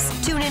got this.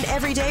 Tune in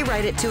every day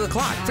right at 2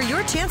 o'clock for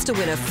your chance to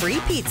win a free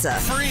pizza.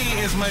 Free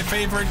is my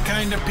favorite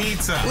kind of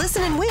pizza.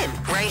 Listen and win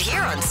right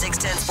here on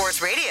 610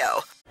 Sports Radio.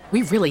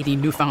 We really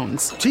need new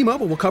phones.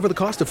 T-Mobile will cover the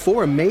cost of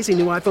 4 amazing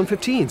new iPhone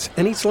 15s,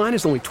 and each line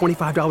is only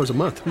 $25 a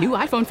month. New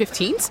iPhone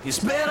 15s? It's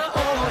better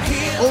over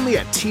here. Only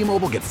at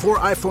T-Mobile, get 4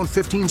 iPhone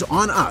 15s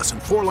on us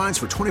and 4 lines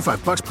for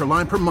 $25 per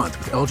line per month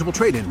with eligible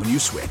trade-in when you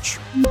switch.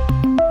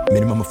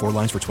 Minimum of 4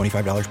 lines for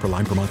 $25 per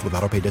line per month with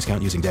autopay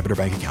discount using debit or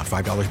bank account.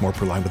 $5 more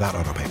per line without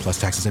autopay, plus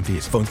taxes and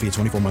fees. Phone fee at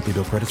 24 monthly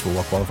bill credits for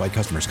well-qualified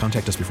customers.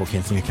 Contact us before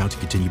canceling account to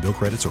continue bill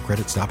credits or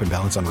credit stop and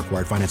balance on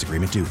required finance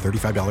agreement due.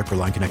 $35 per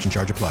line connection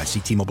charge applies. See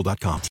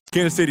T-Mobile.com.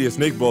 Kansas City is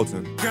Nick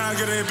Bolton. Can I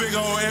get a big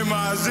old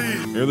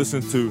M-I-Z? You're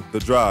listening to The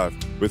Drive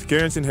with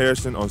Carrington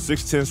Harrison on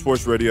 610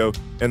 Sports Radio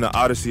and the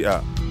Odyssey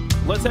app.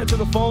 Let's head to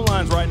the phone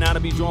lines right now to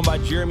be joined by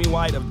Jeremy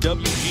White of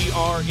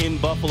WGR in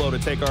Buffalo to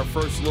take our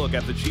first look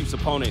at the Chiefs'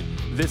 opponent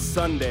this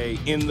Sunday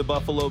in the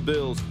Buffalo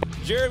Bills.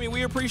 Jeremy,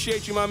 we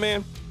appreciate you, my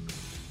man.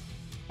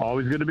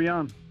 Always good to be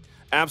on.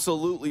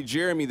 Absolutely,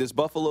 Jeremy. This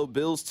Buffalo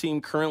Bills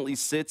team currently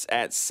sits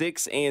at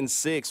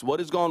 6-6. What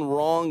has gone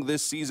wrong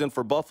this season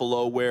for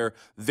Buffalo where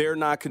they're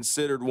not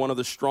considered one of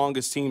the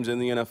strongest teams in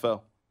the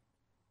NFL?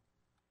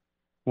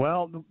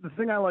 Well, the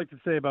thing I like to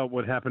say about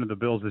what happened to the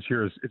Bills this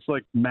year is it's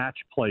like match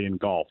play in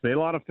golf. They had a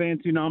lot of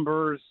fancy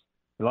numbers,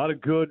 a lot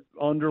of good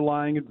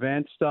underlying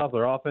advanced stuff.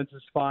 Their offense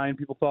is fine.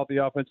 People thought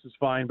the offense was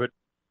fine, but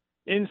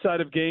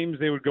inside of games,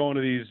 they would go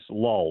into these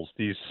lulls,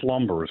 these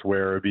slumbers,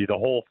 where it would be the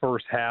whole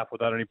first half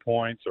without any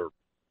points or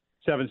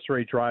 7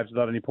 straight drives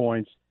without any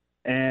points.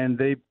 And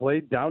they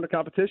played down to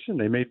competition.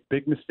 They made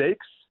big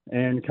mistakes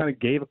and kind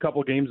of gave a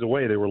couple games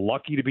away. They were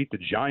lucky to beat the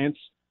Giants.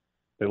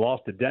 They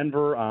lost to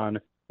Denver on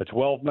a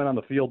 12-men on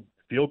the field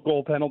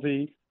goal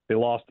penalty. They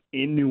lost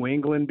in New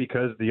England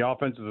because the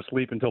offense was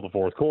asleep until the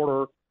fourth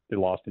quarter. They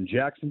lost in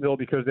Jacksonville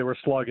because they were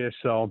sluggish.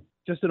 So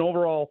just an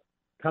overall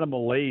kind of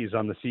malaise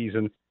on the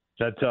season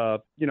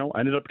that,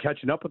 ended up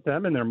catching up with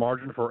them, and their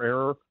margin for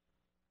error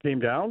came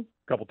down.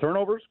 A couple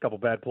turnovers, a couple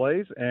bad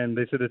plays, and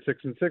they sit at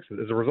 6-6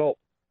 as a result.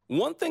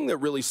 One thing that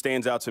really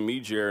stands out to me,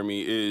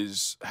 Jeremy,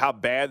 is how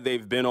bad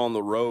they've been on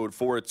the road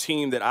for a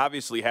team that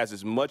obviously has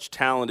as much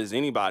talent as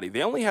anybody.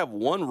 They only have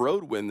one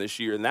road win this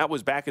year, and that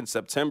was back in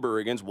September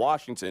against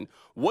Washington.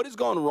 What has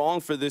gone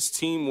wrong for this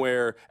team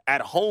where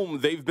at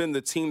home they've been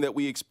the team that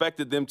we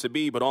expected them to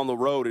be, but on the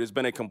road it has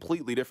been a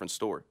completely different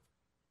story?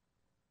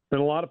 Been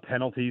a lot of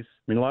penalties.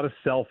 A lot of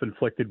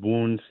self-inflicted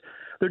wounds.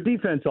 Their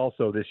defense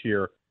also this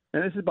year,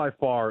 and this is by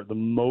far the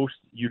most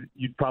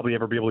you'd probably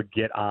ever be able to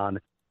get on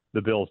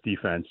the Bills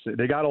defense.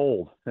 They got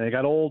old. They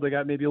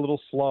got maybe a little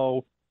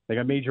slow. They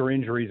got major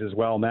injuries as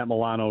well. Matt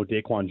Milano,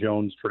 Daquan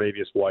Jones,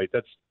 Tre'Davious White.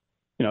 That's,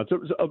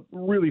 it's a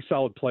really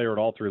solid player at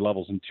all three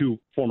levels and 2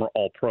 former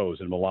All-Pros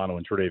in Milano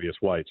and Tre'Davious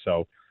White.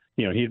 So,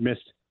 he had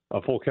missed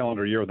a full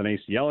calendar year with an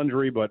ACL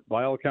injury, but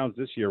by all accounts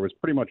this year was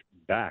pretty much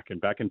back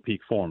in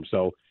peak form.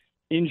 So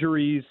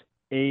injuries,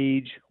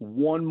 age,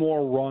 one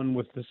more run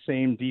with the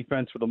same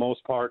defense for the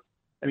most part.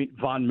 I mean,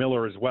 Von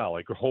Miller as well.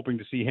 Like, we're hoping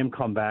to see him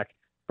come back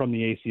from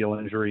the ACL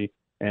injury,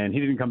 and he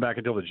didn't come back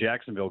until the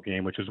Jacksonville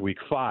game, which was week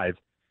 5.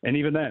 And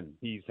even then,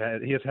 he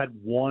has had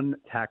one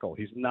tackle.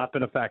 He's not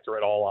been a factor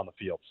at all on the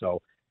field.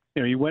 So,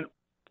 you went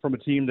from a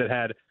team that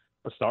had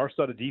a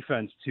star-studded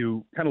defense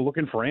to kind of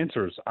looking for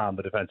answers on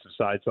the defensive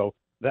side. So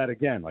that,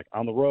 again, like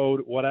on the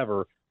road,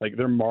 whatever, like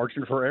their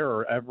margin for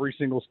error, every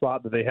single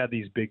spot that they had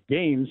these big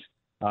games,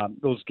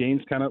 those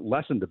games kind of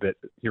lessened a bit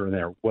here and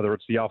there, whether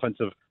it's the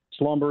offensive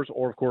slumbers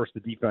or, of course,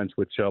 the defense,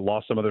 which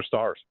lost some of their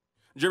stars.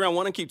 Jeremy, I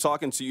want to keep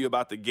talking to you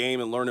about the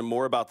game and learning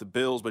more about the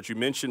Bills, but you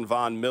mentioned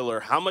Von Miller.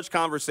 How much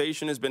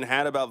conversation has been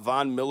had about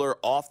Von Miller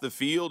off the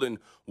field, and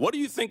what do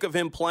you think of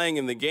him playing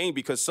in the game?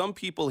 Because some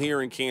people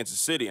here in Kansas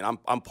City, and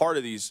I'm part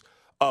of these,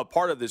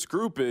 part of this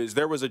group, is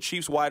there was a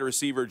Chiefs wide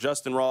receiver,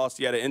 Justin Ross.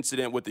 He had an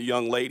incident with the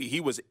young lady.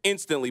 He was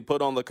instantly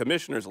put on the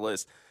commissioner's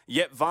list.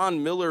 Yet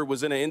Von Miller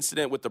was in an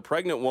incident with the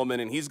pregnant woman,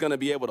 and he's going to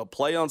be able to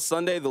play on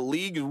Sunday. The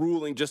league's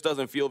ruling just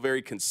doesn't feel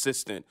very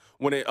consistent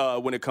when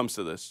it comes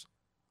to this.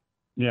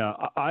 Yeah,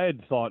 I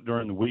had thought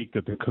during the week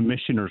that the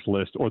commissioner's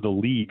list or the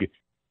league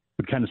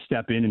would kind of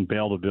step in and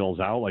bail the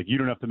Bills out. Like, you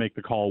don't have to make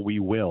the call, we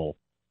will.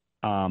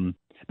 The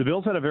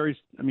Bills had a very,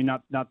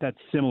 not that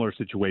similar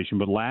situation,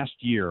 but last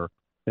year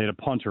they had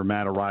a punter,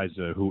 Matt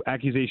Ariza, who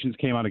accusations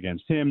came out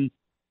against him,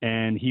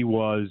 and he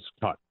was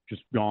cut,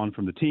 just gone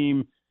from the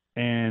team.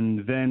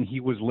 And then he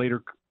was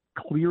later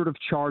cleared of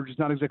charges,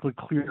 not exactly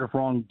cleared of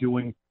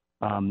wrongdoing,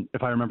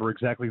 if I remember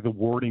exactly the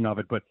wording of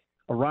it. But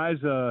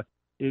Ariza,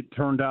 it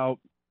turned out,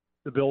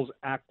 the Bills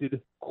acted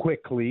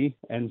quickly,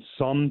 and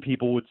some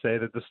people would say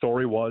that the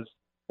story was,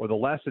 or the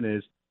lesson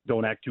is,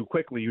 don't act too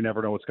quickly. You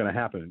never know what's going to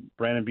happen.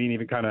 Brandon Beane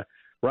even kind of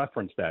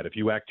referenced that. If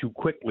you act too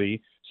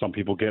quickly, some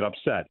people get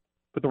upset.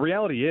 But the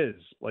reality is,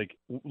 like,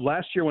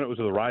 last year when it was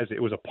with Ariza,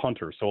 it was a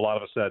punter. So a lot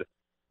of us said,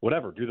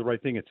 whatever, do the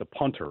right thing. It's a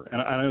punter.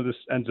 And I know this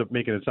ends up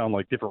making it sound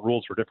like different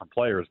rules for different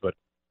players, but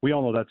we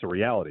all know that's a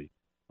reality.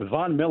 With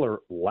Von Miller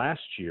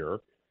last year,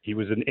 he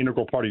was an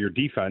integral part of your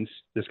defense.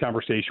 This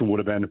conversation would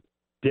have been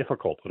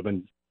difficult, would have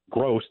been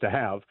gross to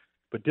have,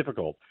 but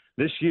difficult.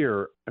 This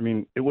year,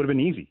 it would have been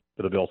easy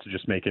for the Bills to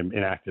just make him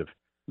inactive.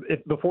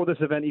 If before this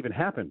event even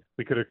happened,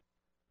 we could have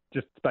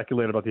just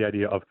speculated about the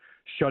idea of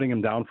shutting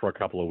him down for a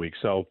couple of weeks.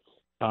 So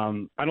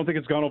I don't think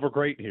it's gone over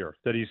great here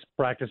that he's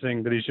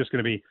practicing, that he's just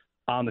going to be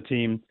on the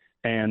team,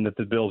 and that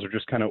the Bills are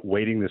just kind of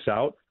waiting this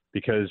out,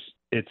 because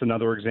it's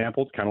another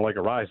example, kind of like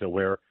Ariza,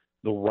 where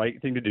the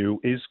right thing to do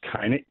is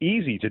kind of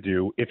easy to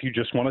do if you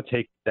just want to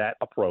take that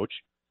approach,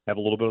 have a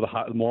little bit of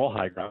the moral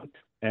high ground,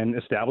 and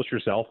establish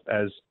yourself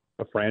as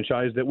a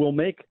franchise that will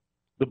make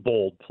the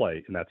bold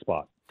play in that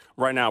spot.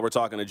 Right now, we're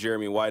talking to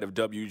Jeremy White of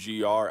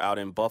WGR out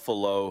in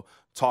Buffalo,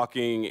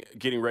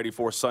 getting ready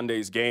for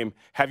Sunday's game.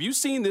 Have you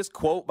seen this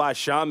quote by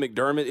Sean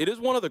McDermott? It is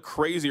one of the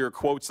crazier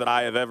quotes that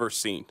I have ever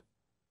seen.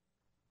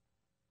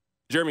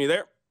 Jeremy, you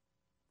there?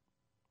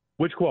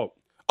 Which quote?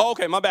 Oh,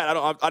 okay, my bad.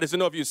 I just didn't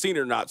know if you've seen it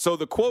or not. So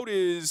the quote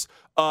is,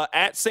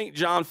 at St.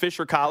 John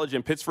Fisher College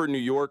in Pittsford, New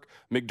York,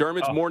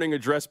 McDermott's morning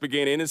address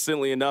began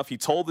innocently enough. He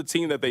told the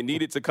team that they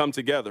needed to come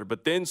together.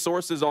 But then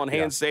sources on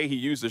hand say he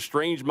used a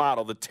strange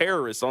model, the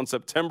terrorists, on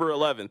September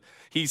 11th.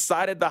 He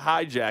cited the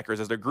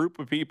hijackers as a group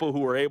of people who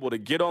were able to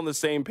get on the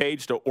same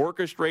page to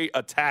orchestrate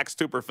attacks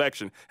to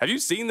perfection. Have you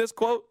seen this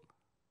quote?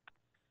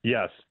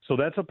 Yes. So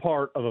that's a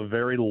part of a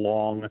very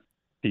long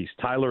piece.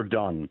 Tyler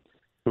Dunn,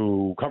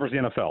 who covers the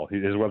NFL.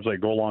 His website,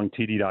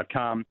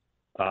 golongtd.com.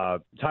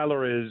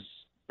 Tyler is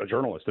a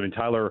journalist.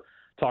 Tyler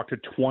talked to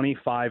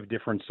 25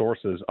 different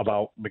sources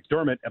about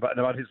McDermott,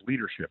 about his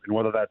leadership, and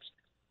whether that's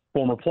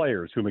former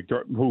players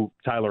who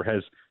Tyler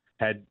has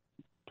had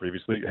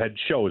previously had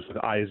shows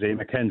with Isaiah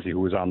McKenzie, who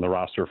was on the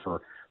roster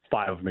for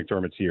 5 of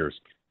McDermott's years,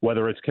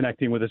 whether it's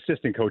connecting with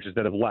assistant coaches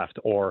that have left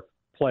or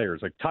players.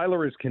 Like,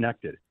 Tyler is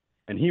connected.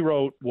 And he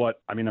wrote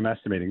I'm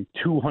estimating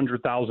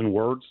 200,000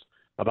 words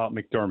about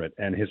McDermott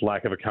and his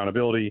lack of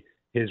accountability,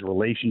 his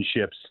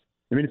relationships.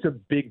 It's a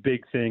big,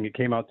 big thing. It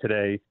came out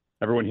today.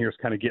 Everyone here is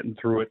kind of getting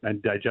through it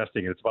and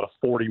digesting it. It's about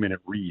a 40-minute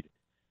read.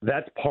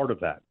 That's part of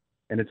that.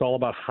 And it's all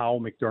about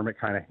how McDermott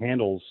kind of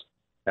handles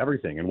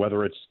everything, and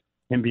whether it's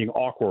him being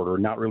awkward or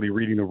not really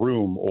reading the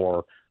room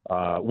or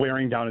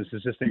wearing down his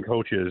assistant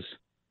coaches.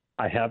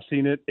 I have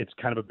seen it. It's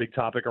kind of a big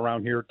topic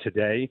around here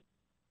today.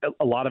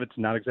 A lot of it's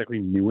not exactly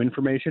new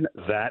information.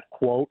 That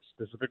quote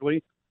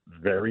specifically,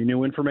 very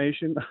new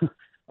information.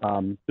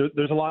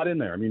 There's a lot in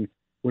there.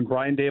 When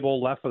Brian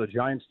Daboll left for the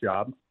Giants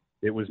job,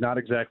 it was not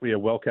exactly a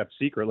well-kept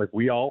secret. Like,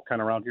 we all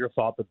kind of around here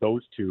thought that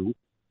those two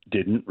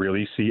didn't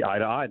really see eye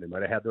to eye. They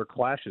might have had their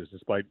clashes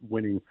despite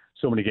winning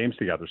so many games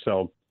together.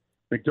 So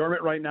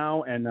McDermott right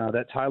now, and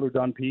that Tyler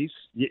Dunn piece,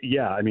 if you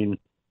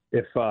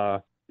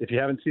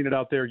haven't seen it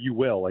out there, you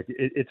will. Like,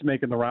 it's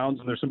making the rounds,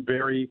 and there's some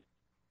very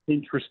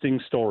interesting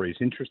stories,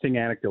 interesting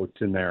anecdotes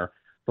in there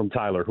from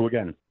Tyler, who,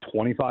 again,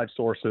 25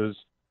 sources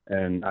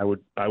And I would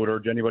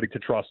urge anybody to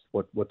trust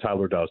what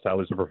Tyler does.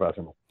 Tyler's a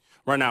professional.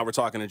 Right now, we're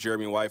talking to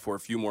Jeremy White for a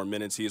few more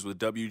minutes. He is with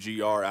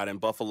WGR out in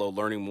Buffalo,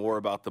 learning more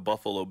about the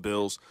Buffalo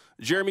Bills.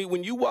 Jeremy,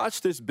 when you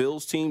watch this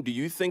Bills team, do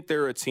you think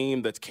they're a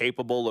team that's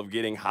capable of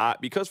getting hot?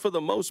 Because for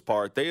the most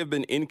part, they have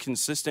been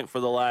inconsistent for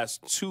the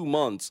last 2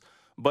 months.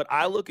 But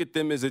I look at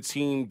them as a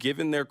team,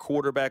 given their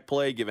quarterback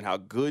play, given how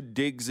good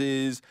Diggs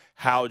is,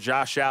 how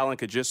Josh Allen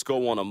could just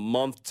go on a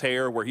month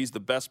tear where he's the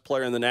best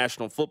player in the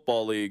National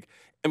Football League.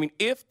 I mean,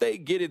 if they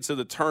get into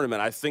the tournament,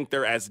 I think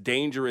they're as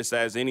dangerous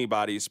as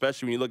anybody,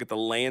 especially when you look at the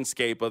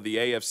landscape of the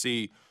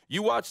AFC.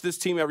 You watch this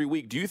team every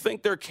week. Do you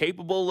think they're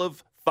capable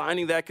of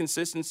finding that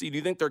consistency? Do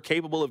you think they're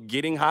capable of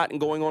getting hot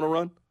and going on a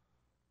run?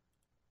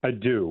 I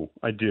do.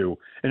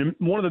 And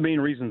one of the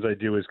main reasons I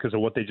do is because of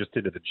what they just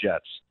did to the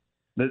Jets.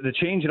 The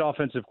change at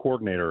offensive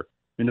coordinator,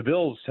 I mean, the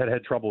Bills had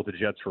trouble with the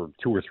Jets for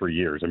 2 or 3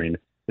 years. I mean,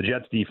 the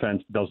Jets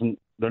defense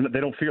they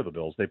don't fear the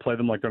Bills. They play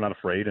them like they're not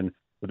afraid, and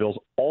the Bills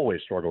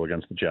always struggle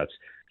against the Jets.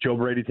 Joe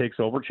Brady takes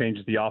over,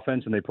 changes the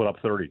offense, and they put up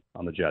 30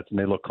 on the Jets, and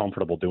they look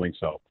comfortable doing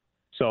so.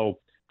 So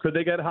could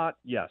they get hot?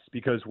 Yes,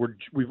 because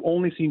we've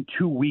only seen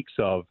 2 weeks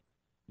of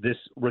this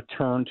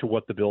return to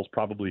what the Bills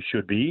probably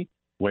should be,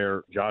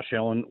 where Josh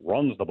Allen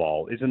runs the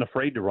ball, isn't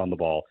afraid to run the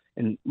ball.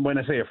 And when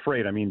I say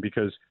afraid, I mean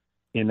because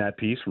in that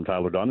piece from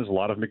Tyler Dunn is a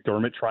lot of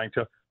McDermott trying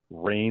to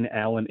rein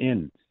Allen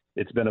in.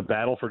 It's been a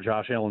battle for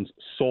Josh Allen's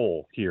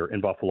soul here in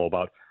Buffalo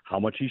about how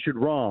much he should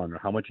run or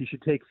how much he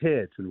should take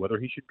hits and whether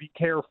he should be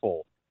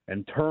careful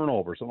and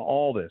turnovers and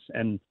all this.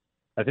 And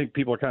I think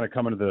people are kind of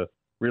coming to the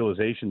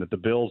realization that the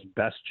Bills'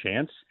 best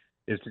chance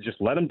is to just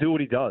let him do what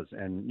he does.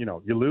 And, you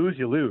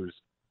lose,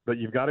 but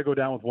you've got to go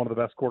down with one of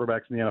the best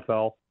quarterbacks in the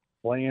NFL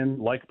playing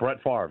like Brett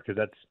Favre because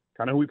that's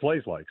kind of who he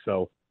plays like.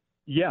 So,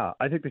 yeah,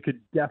 I think they could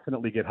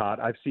definitely get hot.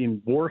 I've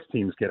seen worse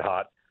teams get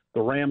hot.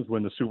 The Rams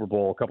win the Super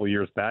Bowl a couple of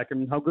years back,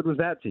 and how good was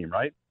that team,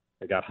 right?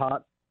 They got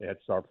hot. They had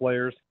star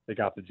players. They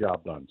got the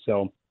job done.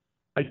 So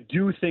I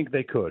do think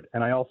they could,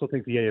 and I also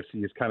think the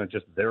AFC is kind of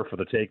just there for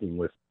the taking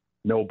with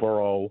no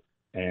Burrow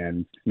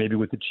and maybe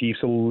with the Chiefs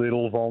a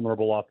little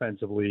vulnerable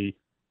offensively.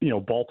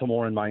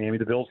 Baltimore and Miami,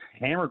 the Bills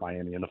hammered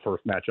Miami in the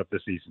first matchup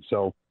this season.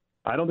 So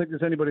I don't think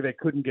there's anybody that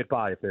couldn't get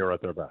by if they were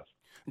at their best.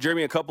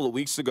 Jeremy, a couple of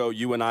weeks ago,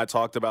 you and I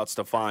talked about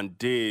Stephon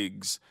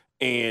Diggs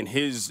and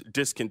his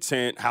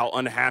discontent, how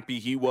unhappy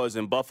he was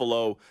in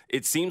Buffalo.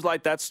 It seems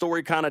like that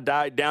story kind of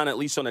died down, at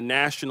least on a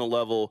national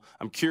level.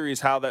 I'm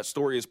curious how that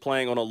story is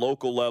playing on a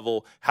local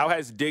level. How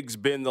has Diggs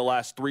been the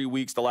last 3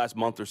 weeks, the last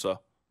month or so?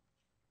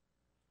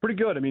 Pretty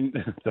good. I mean,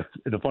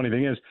 the funny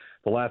thing is,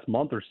 the last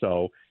month or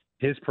so,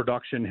 his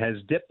production has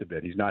dipped a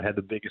bit. He's not had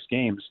the biggest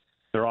games.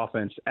 Their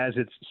offense, as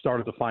it's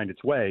started to find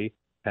its way,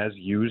 has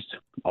used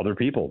other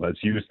people.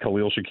 That's used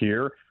Khalil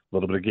Shakir, a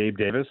little bit of Gabe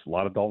Davis, a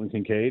lot of Dalton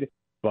Kincaid.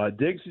 But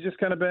Diggs has just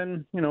kind of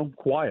been,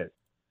 quiet.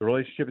 The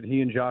relationship that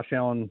he and Josh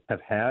Allen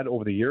have had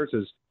over the years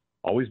has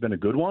always been a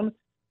good one.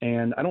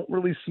 And I don't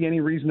really see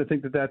any reason to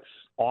think that that's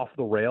off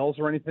the rails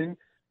or anything.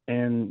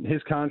 And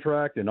his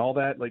contract and all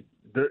that,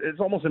 it's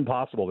almost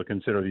impossible to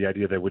consider the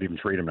idea they would even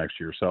trade him next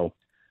year. So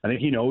I think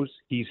he knows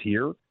he's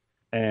here.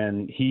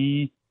 And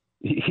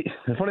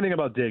the funny thing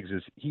about Diggs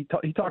is he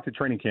talked at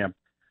training camp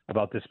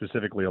about this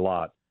specifically a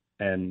lot.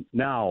 And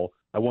now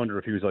I wonder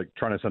if he was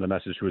trying to send a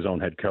message to his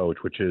own head coach,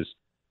 which is,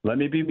 let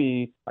me be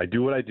me. I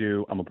do what I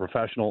do. I'm a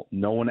professional.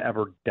 No one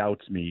ever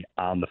doubts me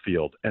on the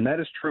field. And that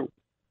is true.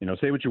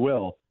 Say what you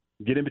will,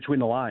 get in between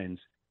the lines,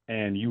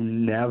 and you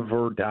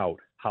never doubt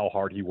how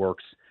hard he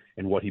works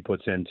and what he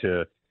puts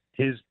into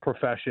his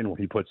profession, what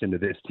he puts into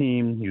this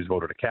team. He was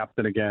voted a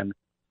captain again.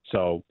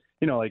 So,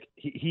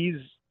 he's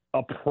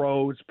a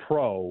pro's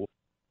pro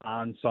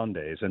on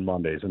Sundays and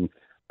Mondays. And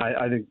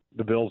I think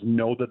the Bills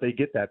know that they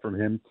get that from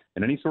him.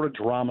 And any sort of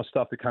drama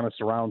stuff that kind of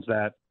surrounds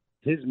that,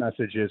 his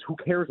message is, who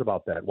cares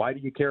about that? Why do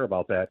you care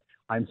about that?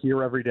 I'm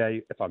here every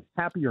day. If I'm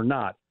happy or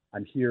not,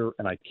 I'm here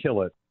and I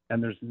kill it.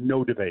 And there's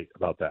no debate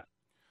about that.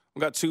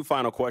 We've got 2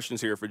 final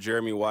questions here for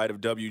Jeremy White of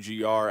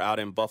WGR out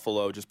in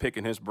Buffalo, just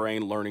picking his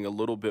brain, learning a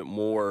little bit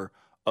more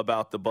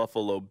about the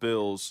Buffalo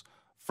Bills.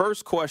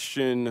 First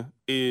question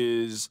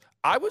is,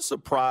 I was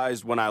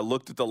surprised when I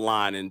looked at the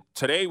line, and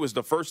today was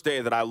the first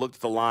day that I looked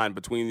at the line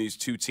between these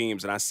two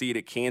teams, and I see it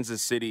at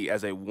Kansas City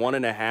as a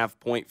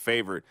 1.5-point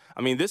favorite.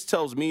 I mean, this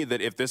tells me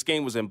that if this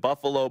game was in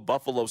Buffalo,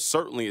 Buffalo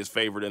certainly is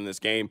favored in this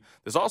game.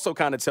 This also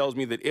kind of tells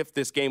me that if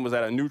this game was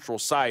at a neutral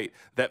site,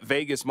 that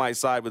Vegas might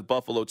side with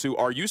Buffalo too.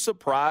 Are you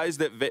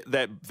surprised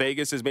that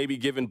Vegas has maybe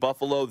given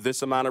Buffalo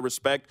this amount of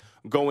respect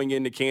going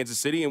into Kansas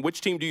City? And which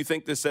team do you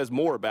think this says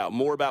more about?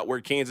 More about where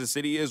Kansas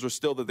City is, or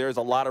still that there's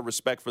a lot of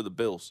respect for the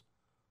Bills?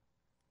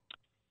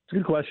 It's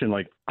a good question.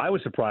 I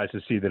was surprised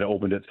to see that it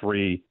opened at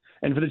 3.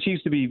 And for the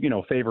Chiefs to be,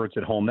 favorites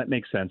at home, that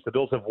makes sense. The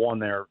Bills have won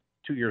there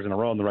 2 years in a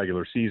row in the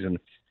regular season.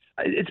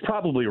 It's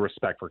probably a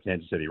respect for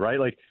Kansas City, right?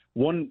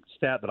 One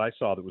stat that I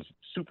saw that was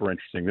super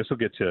interesting, this will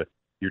get to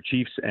your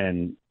Chiefs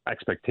and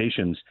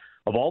expectations.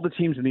 Of all the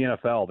teams in the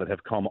NFL that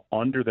have come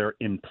under their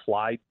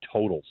implied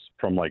totals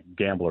from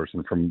gamblers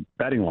and from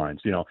betting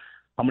lines,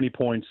 how many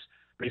points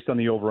based on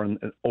the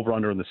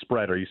over-under and the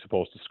spread are you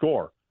supposed to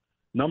score?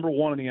 Number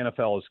one in the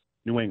NFL is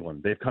New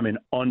England. They've come in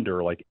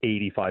under like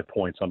 85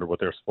 points under what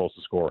they're supposed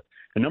to score.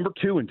 And number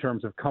two, in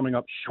terms of coming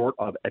up short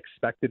of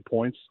expected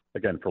points,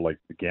 again, for like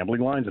the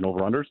gambling lines and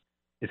over-unders,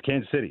 is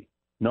Kansas City.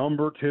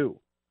 Number two.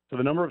 So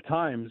the number of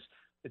times,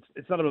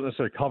 it's not about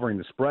necessarily covering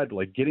the spread, but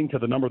like getting to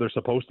the number they're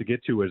supposed to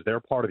get to as their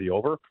part of the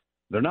over,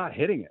 they're not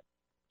hitting it.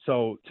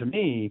 So to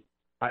me,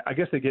 I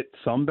guess they get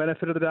some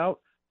benefit of the doubt,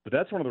 but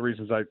that's one of the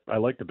reasons I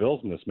like the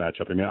Bills in this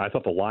matchup. I mean, I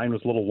thought the line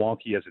was a little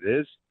wonky as it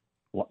is.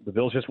 The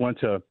Bills just went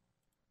to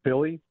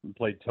Philly and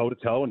played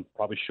toe-to-toe and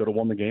probably should have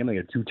won the game. They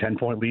had 2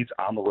 10-point leads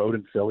on the road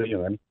in Philly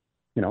and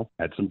then,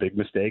 had some big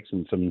mistakes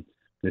and some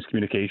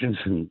miscommunications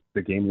and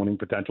the game-winning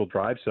potential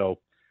drive. So,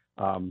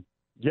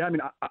 yeah, I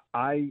mean,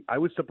 I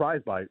was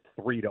surprised by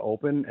 3 to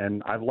open,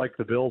 and I like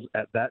the Bills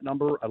at that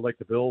number. I like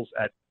the Bills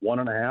at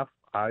 1.5.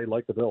 I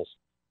like the Bills.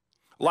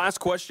 Last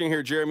question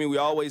here, Jeremy. We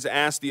always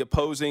ask the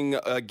opposing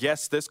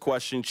guests this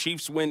question.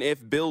 Chiefs win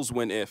if, Bills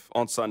win if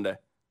on Sunday.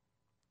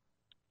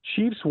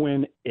 Chiefs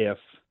win if.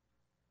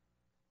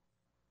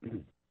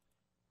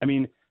 I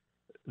mean,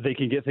 they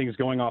can get things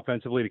going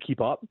offensively to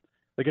keep up.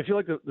 Like, I feel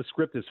like the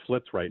script is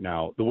flipped right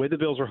now. The way the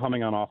Bills are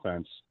humming on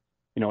offense,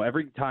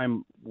 every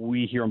time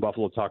we hear in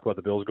Buffalo talk about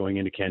the Bills going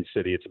into Kansas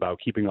City, it's about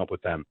keeping up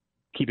with them.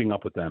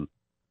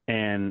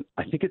 And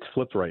I think it's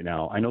flipped right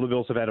now. I know the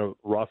Bills have had a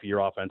rough year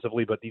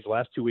offensively, but these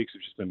last 2 weeks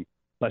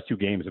last 2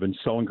 games have been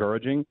so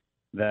encouraging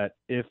that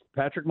if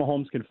Patrick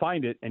Mahomes can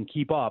find it and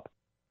keep up,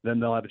 then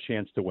they'll have a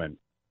chance to win.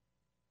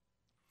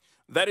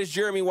 That is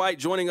Jeremy White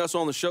joining us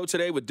on the show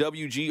today with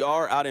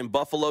WGR out in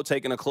Buffalo,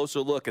 taking a closer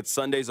look at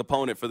Sunday's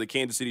opponent for the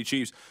Kansas City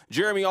Chiefs.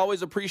 Jeremy,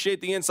 always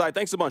appreciate the insight.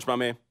 Thanks a bunch, my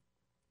man.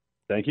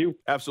 Thank you.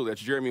 Absolutely.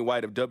 That's Jeremy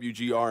White of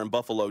WGR in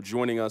Buffalo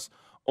joining us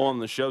on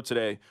the show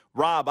today.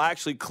 Rob, I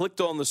actually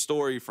clicked on the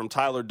story from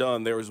Tyler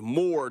Dunn. There was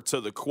more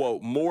to the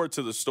quote, more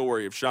to the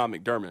story of Sean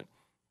McDermott.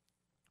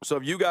 So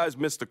if you guys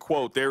missed the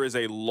quote, there is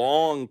a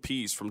long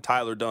piece from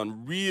Tyler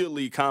Dunn,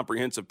 really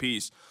comprehensive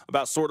piece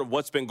about sort of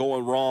what's been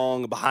going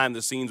wrong behind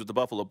the scenes with the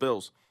Buffalo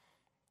Bills.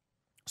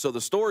 So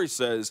the story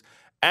says,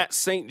 at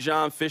St.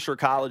 John Fisher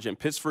College in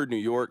Pittsford, New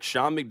York,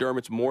 Sean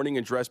McDermott's morning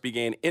address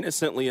began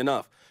innocently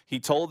enough. He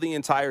told the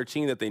entire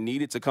team that they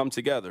needed to come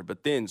together,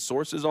 but then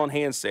sources on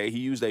hand say he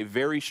used a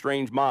very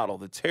strange model,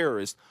 the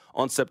terrorist,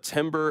 on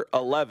September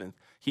 11th.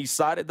 He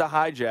cited the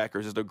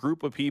hijackers as a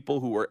group of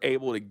people who were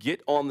able to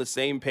get on the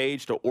same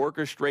page to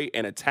orchestrate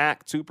an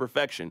attack to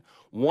perfection.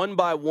 One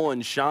by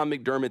one, Sean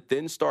McDermott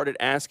then started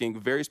asking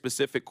very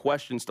specific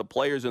questions to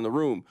players in the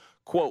room.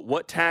 Quote,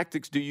 what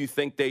tactics do you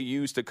think they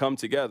used to come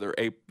together?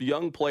 A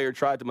young player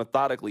tried to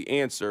methodically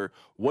answer,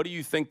 what do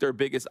you think their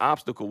biggest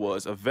obstacle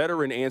was? A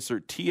veteran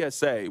answered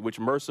TSA, which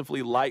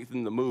mercifully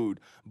lightened the mood,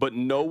 but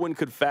no one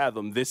could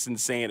fathom this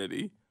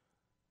insanity.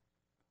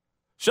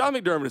 Sean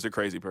McDermott is a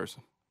crazy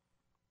person.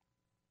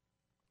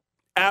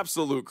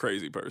 Absolute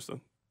crazy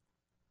person.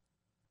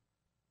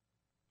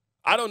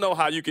 I don't know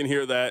how you can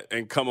hear that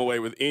and come away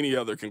with any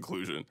other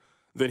conclusion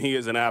than he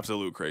is an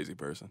absolute crazy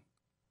person.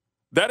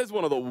 That is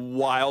one of the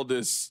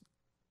wildest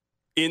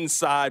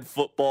inside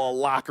football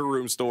locker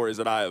room stories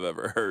that I have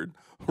ever heard.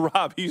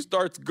 Rob, he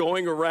starts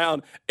going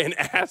around and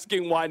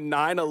asking why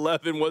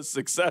 9/11 was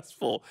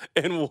successful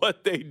and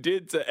what they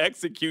did to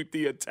execute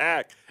the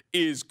attack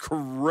is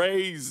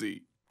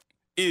crazy.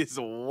 It's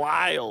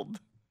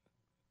wild.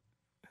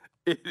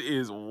 It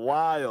is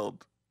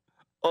wild.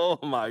 Oh,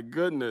 my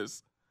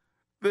goodness.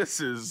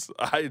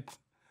 I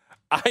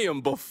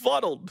am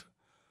befuddled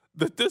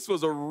that this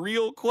was a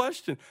real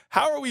question.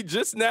 How are we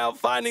just now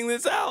finding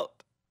this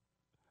out?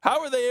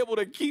 How are they able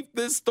to keep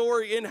this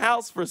story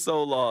in-house for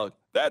so long?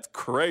 That's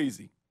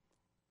crazy.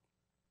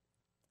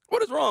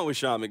 What is wrong with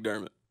Sean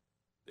McDermott?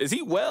 Is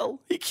he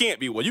well? He can't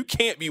be well. You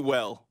can't be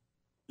well.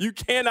 You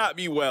cannot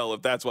be well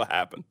if that's what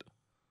happened.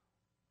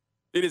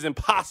 It is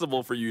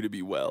impossible for you to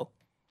be well.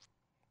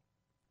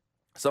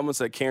 Someone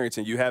said,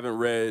 Carrington, you haven't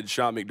read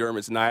Sean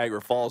McDermott's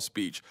Niagara Falls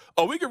speech.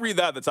 Oh, we can read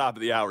that at the top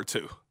of the hour,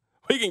 too.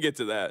 We can get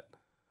to that.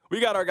 We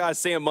got our guy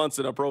Sam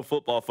Munson of Pro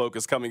Football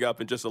Focus coming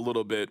up in just a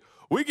little bit.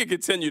 We can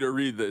continue to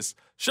read this.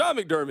 Sean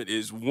McDermott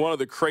is one of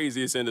the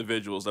craziest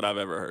individuals that I've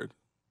ever heard.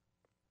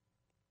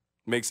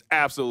 Makes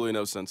absolutely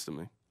no sense to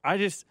me. I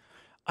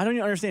don't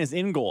even understand his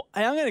end goal.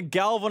 I'm going to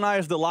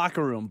galvanize the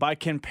locker room by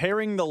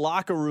comparing the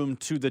locker room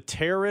to the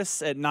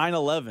terrorists at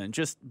 9/11.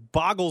 Just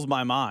boggles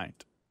my mind.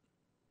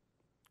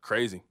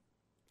 Crazy.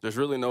 There's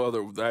really no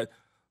other.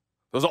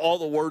 Those are all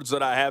the words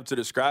that I have to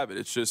describe it.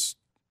 It's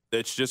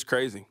just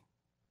crazy.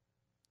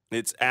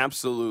 It's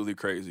absolutely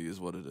crazy is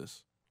what it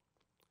is.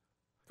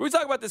 Can we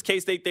talk about this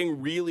K-State thing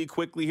really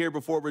quickly here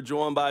before we're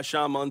joined by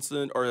Sean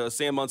Munson or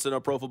Sam Munson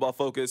of Pro Football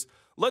Focus?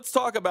 Let's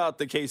talk about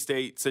the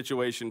K-State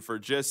situation for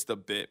just a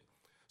bit.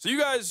 So you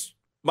guys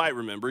might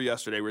remember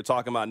yesterday we were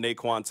talking about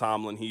Naquan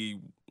Tomlin. He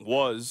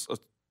was a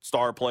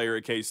star player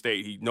at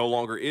K-State. He no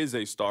longer is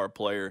a star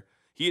player.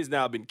 He has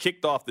now been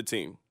kicked off the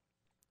team.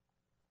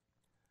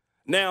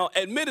 Now,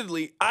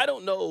 admittedly, I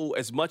don't know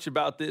as much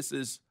about this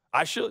as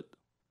I should.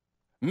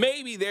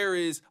 Maybe there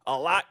is a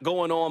lot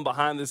going on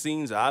behind the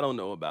scenes that I don't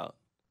know about,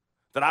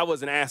 that I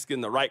wasn't asking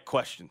the right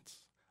questions.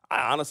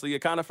 I honestly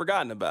had kind of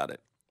forgotten about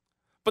it.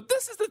 But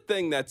this is the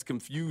thing that's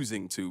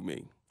confusing to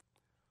me.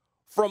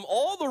 From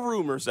all the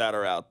rumors that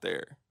are out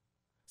there,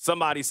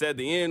 somebody said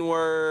the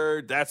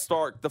N-word, that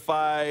sparked the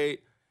fight.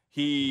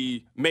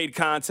 He made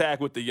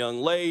contact with the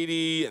young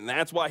lady, and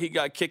that's why he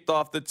got kicked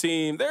off the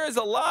team. There is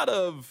a lot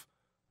of,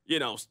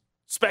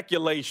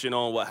 speculation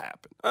on what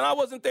happened. And I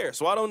wasn't there,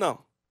 so I don't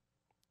know.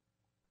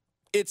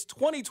 It's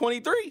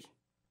 2023.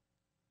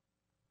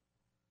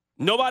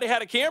 Nobody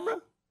had a camera.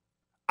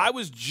 I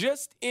was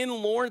just in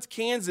Lawrence,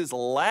 Kansas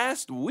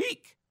last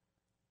week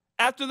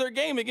after their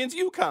game against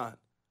UConn.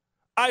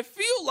 I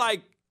feel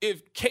like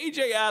if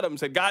KJ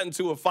Adams had gotten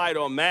into a fight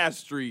on Mass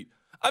Street,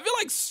 I feel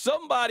like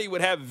somebody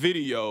would have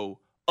video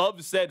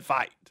of said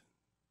fight.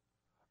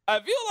 I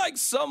feel like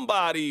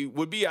somebody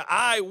would be an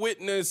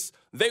eyewitness.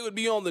 They would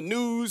be on the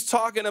news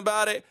talking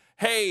about it.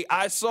 Hey,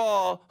 I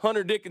saw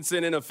Hunter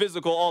Dickinson in a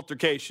physical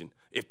altercation.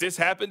 If this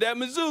happened at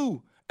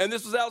Mizzou and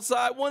this was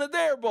outside one of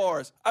their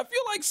bars, I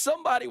feel like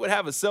somebody would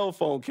have a cell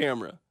phone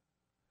camera.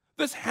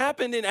 This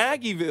happened in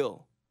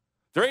Aggieville.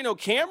 There ain't no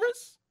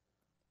cameras.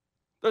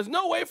 There's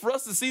no way for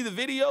us to see the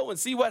video and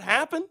see what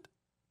happened.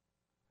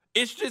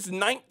 It's just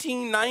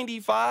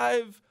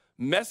 1995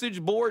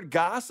 message board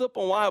gossip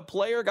on why a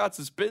player got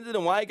suspended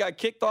and why he got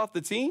kicked off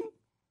the team.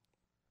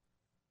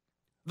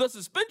 The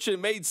suspension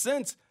made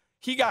sense.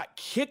 He got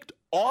kicked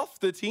off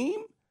the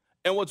team.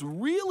 And what's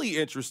really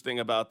interesting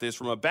about this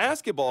from a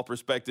basketball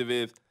perspective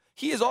is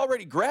he has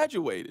already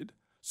graduated.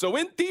 So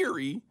in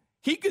theory,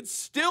 he could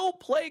still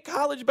play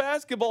college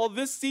basketball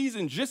this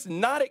season, just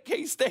not at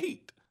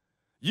K-State.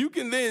 You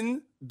can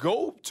then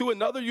go to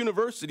another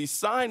university,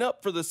 sign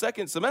up for the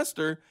second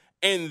semester,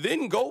 and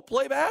then go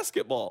play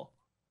basketball.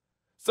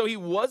 So he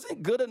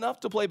wasn't good enough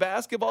to play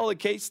basketball at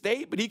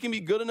K-State, but he can be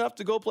good enough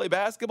to go play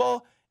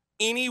basketball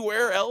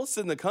anywhere else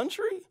in the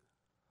country?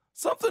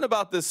 Something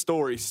about this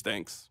story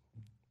stinks.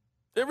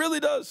 It really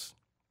does.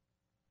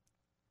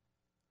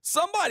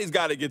 Somebody's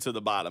got to get to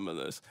the bottom of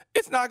this.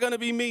 It's not going to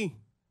be me.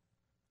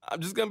 I'm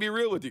just going to be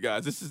real with you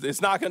guys.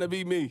 It's not going to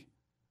be me.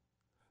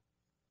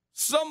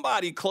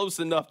 Somebody close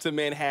enough to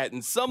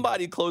Manhattan,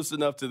 somebody close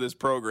enough to this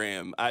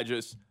program,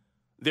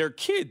 they're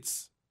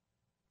kids.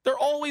 They're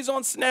always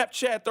on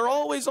Snapchat. They're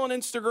always on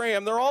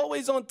Instagram. They're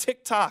always on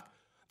TikTok.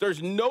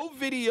 There's no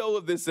video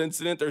of this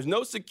incident. There's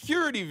no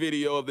security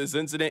video of this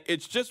incident.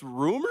 It's just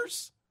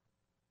rumors.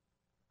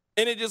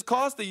 And it just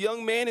cost the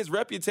young man his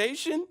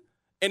reputation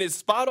and his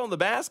spot on the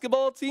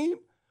basketball team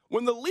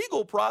when the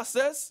legal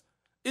process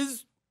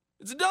it's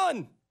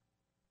done.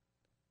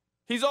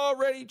 He's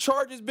already,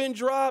 charges been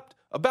dropped,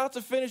 about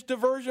to finish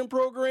diversion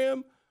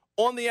program.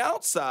 On the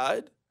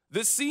outside,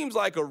 this seems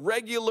like a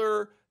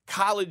regular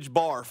college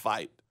bar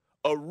fight,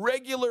 a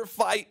regular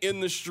fight in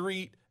the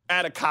street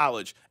at a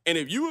college. And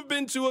if you have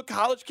been to a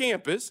college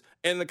campus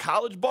and the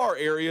college bar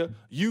area,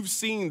 you've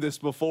seen this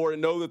before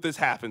and know that this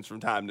happens from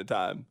time to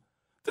time.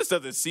 This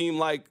doesn't seem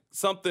like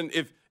something,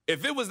 if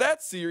it was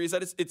that serious,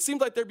 it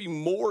seems like there'd be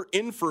more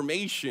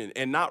information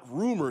and not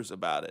rumors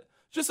about it.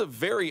 Just a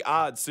very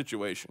odd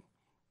situation.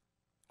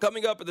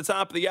 Coming up at the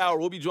top of the hour,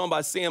 we'll be joined by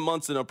Sam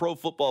Munson of Pro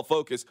Football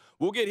Focus.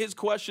 We'll get his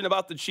question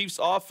about the Chiefs'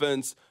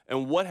 offense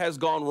and what has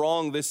gone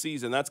wrong this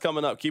season. That's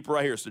coming up. Keep it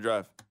right here. It's The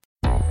Drive.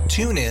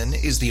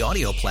 TuneIn is the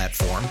audio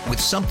platform with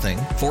something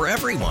for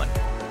everyone.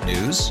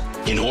 News.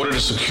 In order to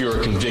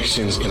secure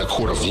convictions in a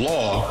court of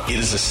law, it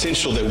is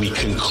essential that we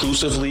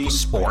conclusively.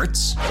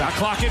 Sports. Shot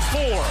clock at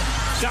 4.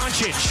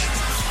 Doncic.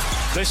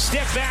 The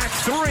step back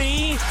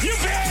 3. You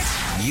bet.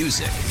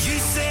 Music. You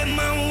set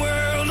my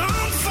world on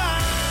fire.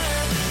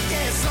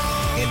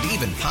 And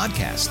even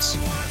podcasts.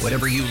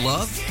 Whatever you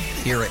love,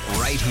 hear it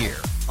right here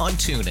on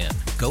TuneIn.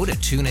 Go to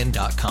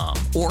TuneIn.com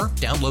or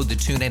download the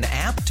TuneIn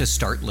app to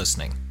start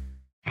listening.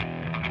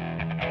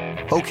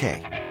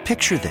 Okay,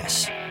 picture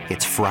this.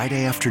 It's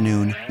Friday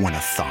afternoon when a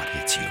thought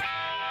hits you.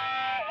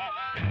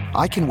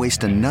 I can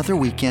waste another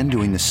weekend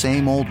doing the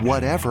same old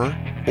whatever,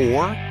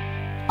 or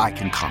I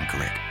can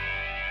conquer it.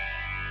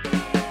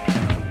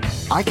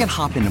 I can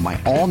hop into my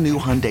all-new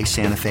Hyundai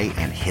Santa Fe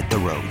and hit the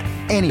road.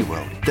 Any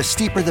road. The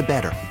steeper, the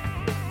better.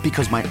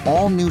 Because my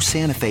all-new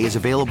Santa Fe is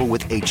available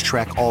with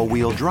H-Track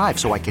all-wheel drive,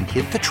 so I can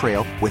hit the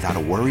trail without a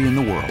worry in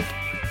the world.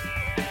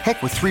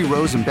 Heck, with 3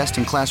 rows and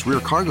best-in-class rear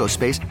cargo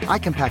space, I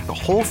can pack the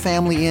whole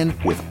family in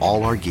with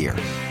all our gear.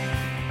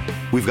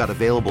 We've got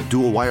available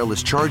dual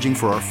wireless charging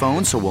for our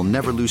phones, so we'll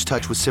never lose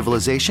touch with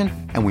civilization,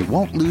 and we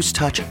won't lose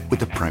touch with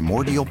the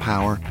primordial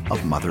power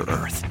of Mother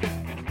Earth.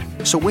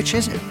 So which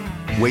is it?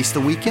 Waste the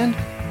weekend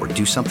or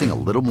do something a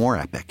little more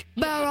epic?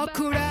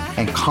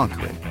 And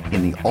conquer it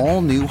in the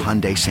all-new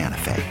Hyundai Santa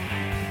Fe.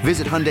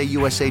 Visit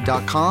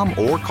HyundaiUSA.com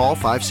or call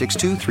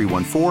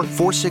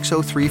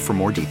 562-314-4603 for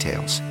more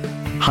details.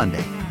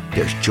 Hyundai,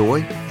 there's joy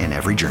in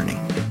every journey.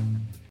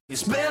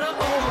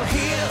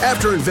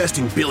 After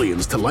investing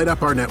billions to light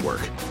up our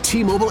network,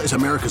 T-Mobile is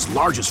America's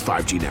largest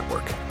 5G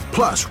network.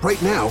 Plus, right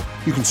now,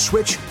 you can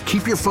switch,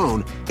 keep your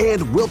phone,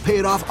 and we'll pay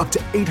it off up to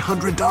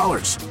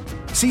 $800.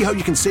 See how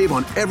you can save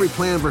on every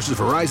plan versus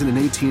Verizon and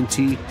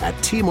AT&T at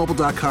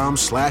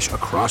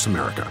T-Mobile.com/across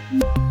America.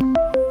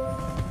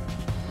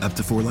 Up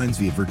to 4 lines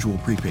via virtual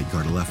prepaid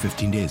card. Allow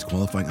 15 days.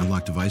 Qualifying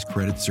unlocked device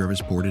credit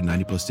service ported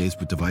 90 plus days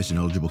with device and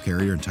eligible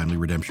carrier and timely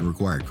redemption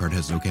required. Card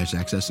has no cash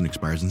access and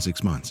expires in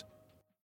 6 months.